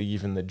not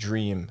believe in the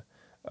dream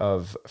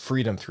of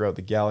freedom throughout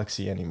the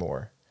galaxy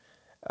anymore.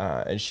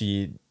 And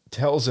she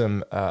tells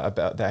him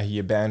about that he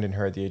abandoned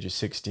her at the age of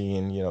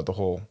 16, the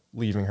whole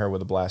leaving her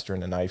with a blaster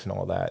and a knife and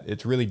all that.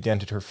 It's really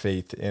dented her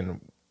faith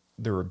in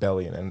the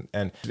rebellion,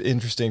 and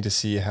interesting to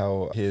see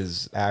how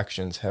his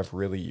actions have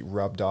really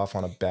rubbed off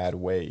on a bad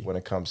way when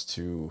it comes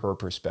to her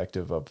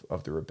perspective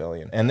of the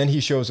rebellion. And then he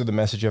shows her the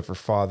message of her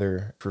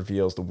father,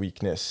 reveals the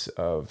weakness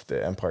of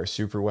the Empire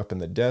superweapon,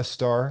 the Death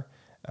Star.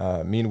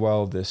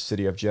 Meanwhile, the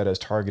city of Jeddah is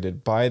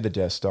targeted by the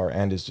Death Star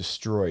and is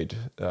destroyed.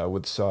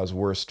 With Saw's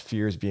worst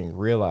fears being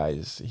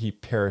realized, he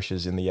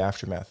perishes in the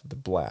aftermath of the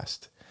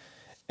blast.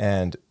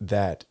 And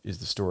that is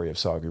the story of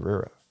Saw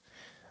Gerrera.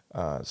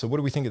 So what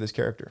do we think of this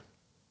character?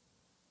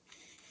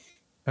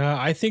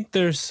 I think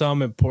there's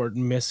some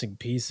important missing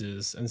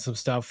pieces and some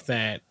stuff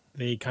that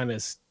they kind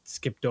of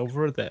skipped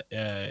over that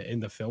in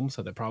the film,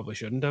 so they probably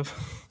shouldn't have.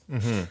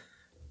 Mm-hmm.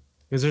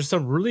 Because there's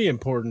some really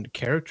important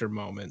character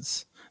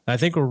moments that I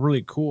think were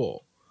really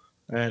cool,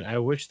 and I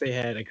wish they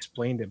had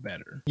explained it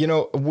better.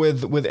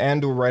 With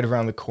Andor right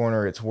around the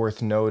corner, it's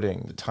worth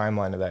noting the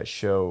timeline of that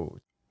show.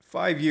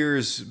 5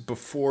 years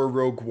before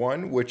Rogue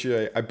One, which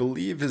I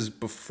believe is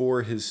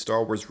before his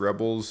Star Wars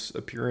Rebels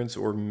appearance,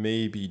 or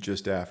maybe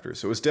just after.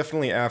 So it's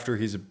definitely after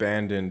he's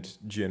abandoned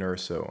Jyn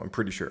Erso, I'm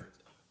pretty sure.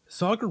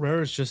 Saw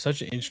Gerrera is just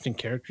such an interesting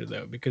character,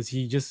 though, because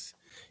he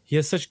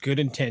has such good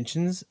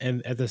intentions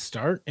and at the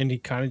start, and he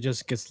kind of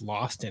just gets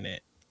lost in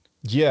it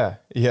Yeah,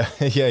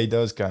 he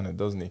does kind of,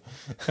 doesn't he?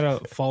 Kind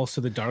of falls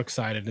to the dark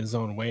side in his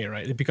own way,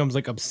 right? It becomes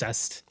like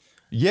obsessed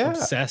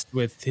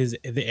with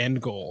the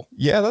end goal.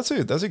 Yeah, that's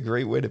a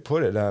great way to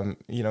put it.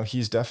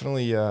 He's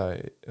definitely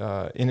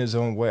in his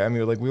own way. I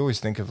mean, like we always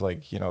think of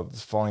like,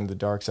 falling to the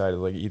dark side of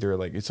like either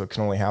like it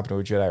can only happen to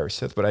a Jedi or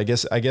Sith, but I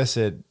guess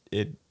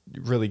it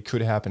really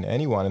could happen to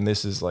anyone, and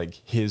this is like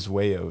his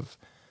way of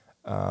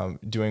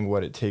doing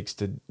what it takes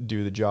to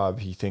do the job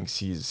he thinks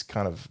he's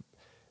kind of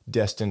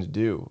destined to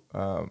do,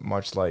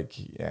 much like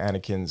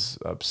Anakin's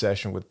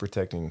obsession with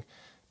protecting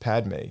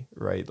Padme,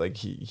 right? Like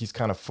he's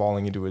kind of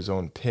falling into his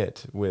own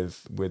pit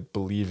with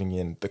believing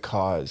in the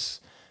cause,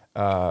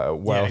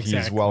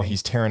 while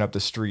he's tearing up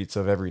the streets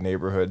of every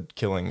neighborhood,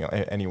 killing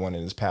anyone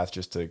in his path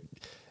just to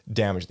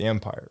damage the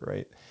Empire,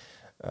 right?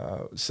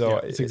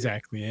 That's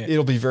exactly it.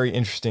 It'll be very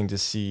interesting to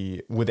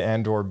see, with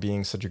Andor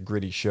being such a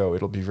gritty show,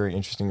 it'll be very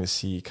interesting to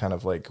see kind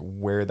of like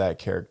where that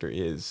character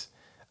is.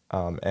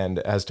 And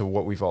as to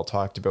what we've all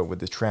talked about with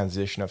the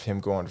transition of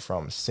him going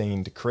from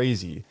sane to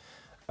crazy,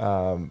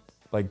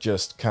 like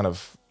just kind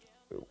of,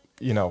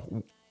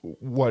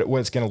 what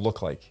it's going to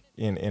look like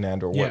in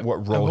Andor,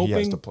 what role he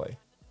has to play.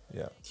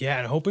 Yeah,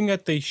 and hoping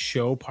that they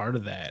show part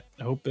of that.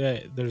 I hope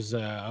that there's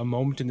a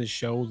moment in the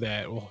show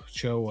that will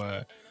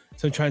show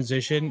some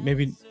transition,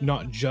 maybe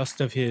not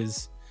just of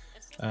his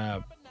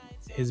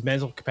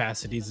mental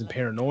capacities and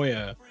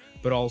paranoia,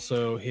 but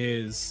also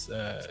his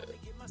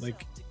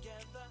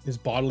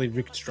bodily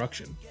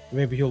reconstruction.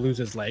 Maybe he'll lose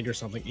his leg or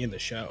something in the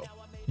show.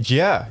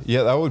 Yeah,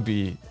 that would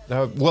be.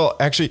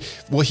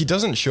 He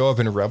doesn't show up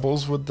in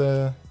Rebels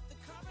without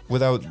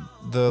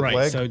the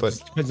leg, so it but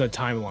just depends on the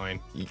timeline.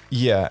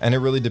 Yeah, and it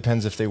really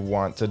depends if they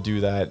want to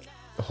do that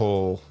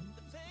whole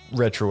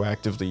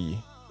retroactively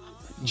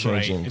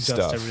changing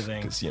stuff,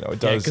 because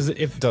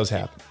it does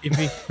happen.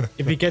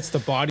 If he gets the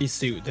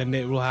bodysuit, then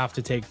it will have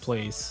to take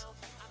place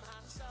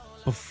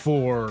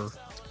before.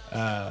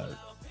 I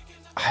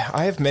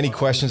have many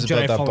questions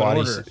about that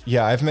bodysuit.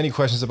 Yeah, I have many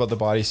questions about the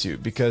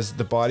bodysuit, because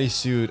the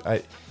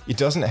bodysuit, it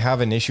doesn't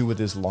have an issue with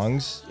his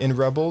lungs in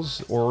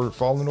Rebels or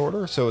Fallen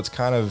Order, so it's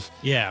kind of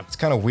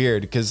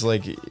weird, because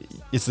like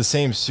it's the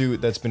same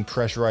suit that's been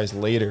pressurized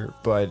later,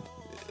 but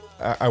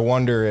I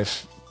wonder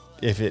if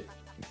it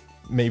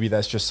maybe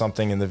that's just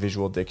something in the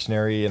visual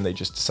dictionary and they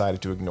just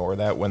decided to ignore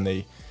that when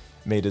they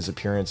made his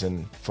appearance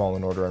in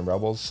Fallen Order and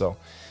Rebels. So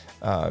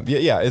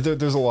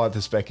there's a lot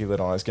to speculate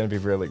on. It's going to be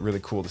really, really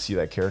cool to see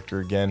that character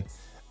again.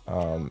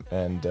 Any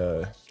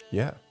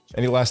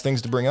last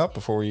things to bring up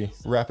before we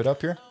wrap it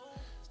up here?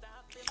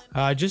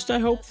 I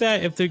hope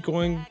that if they're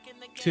going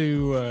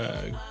to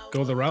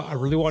go the route, I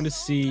really want to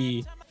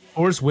see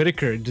Forrest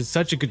Whitaker did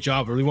such a good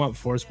job. I really want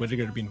Forrest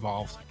Whitaker to be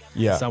involved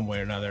in some way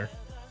or another.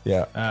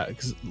 Yeah.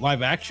 Because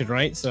live action,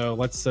 right? So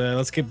let's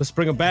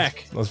bring him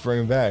back. Let's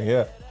bring him back.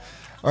 Yeah.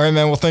 All right,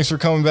 man. Well, thanks for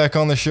coming back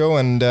on the show,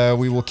 and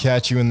we will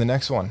catch you in the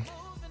next one.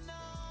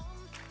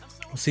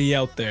 We'll see you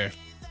out there.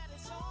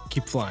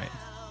 Keep flying.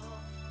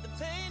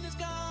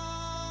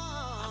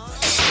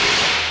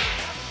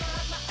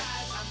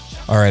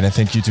 All right, and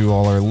thank you to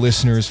all our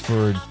listeners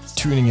for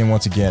tuning in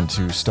once again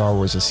to Star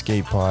Wars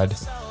Escape Pod.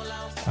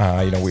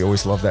 We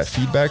always love that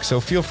feedback, so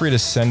feel free to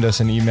send us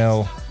an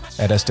email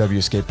at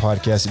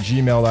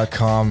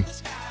swescapepodcast@gmail.com.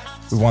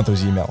 We want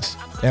those emails,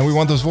 and we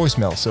want those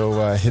voicemails,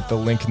 so hit the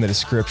link in the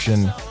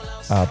description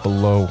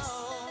below.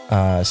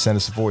 Send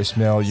us a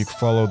voicemail. You can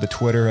follow the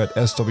Twitter at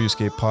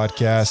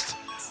swescapepodcast,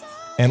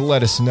 and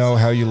let us know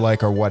how you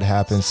like our What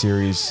Happened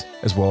series,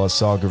 as well as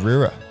Saw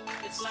Gerrera.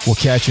 We'll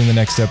catch you in the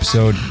next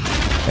episode,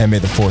 and may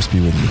the Force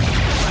be with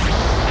you.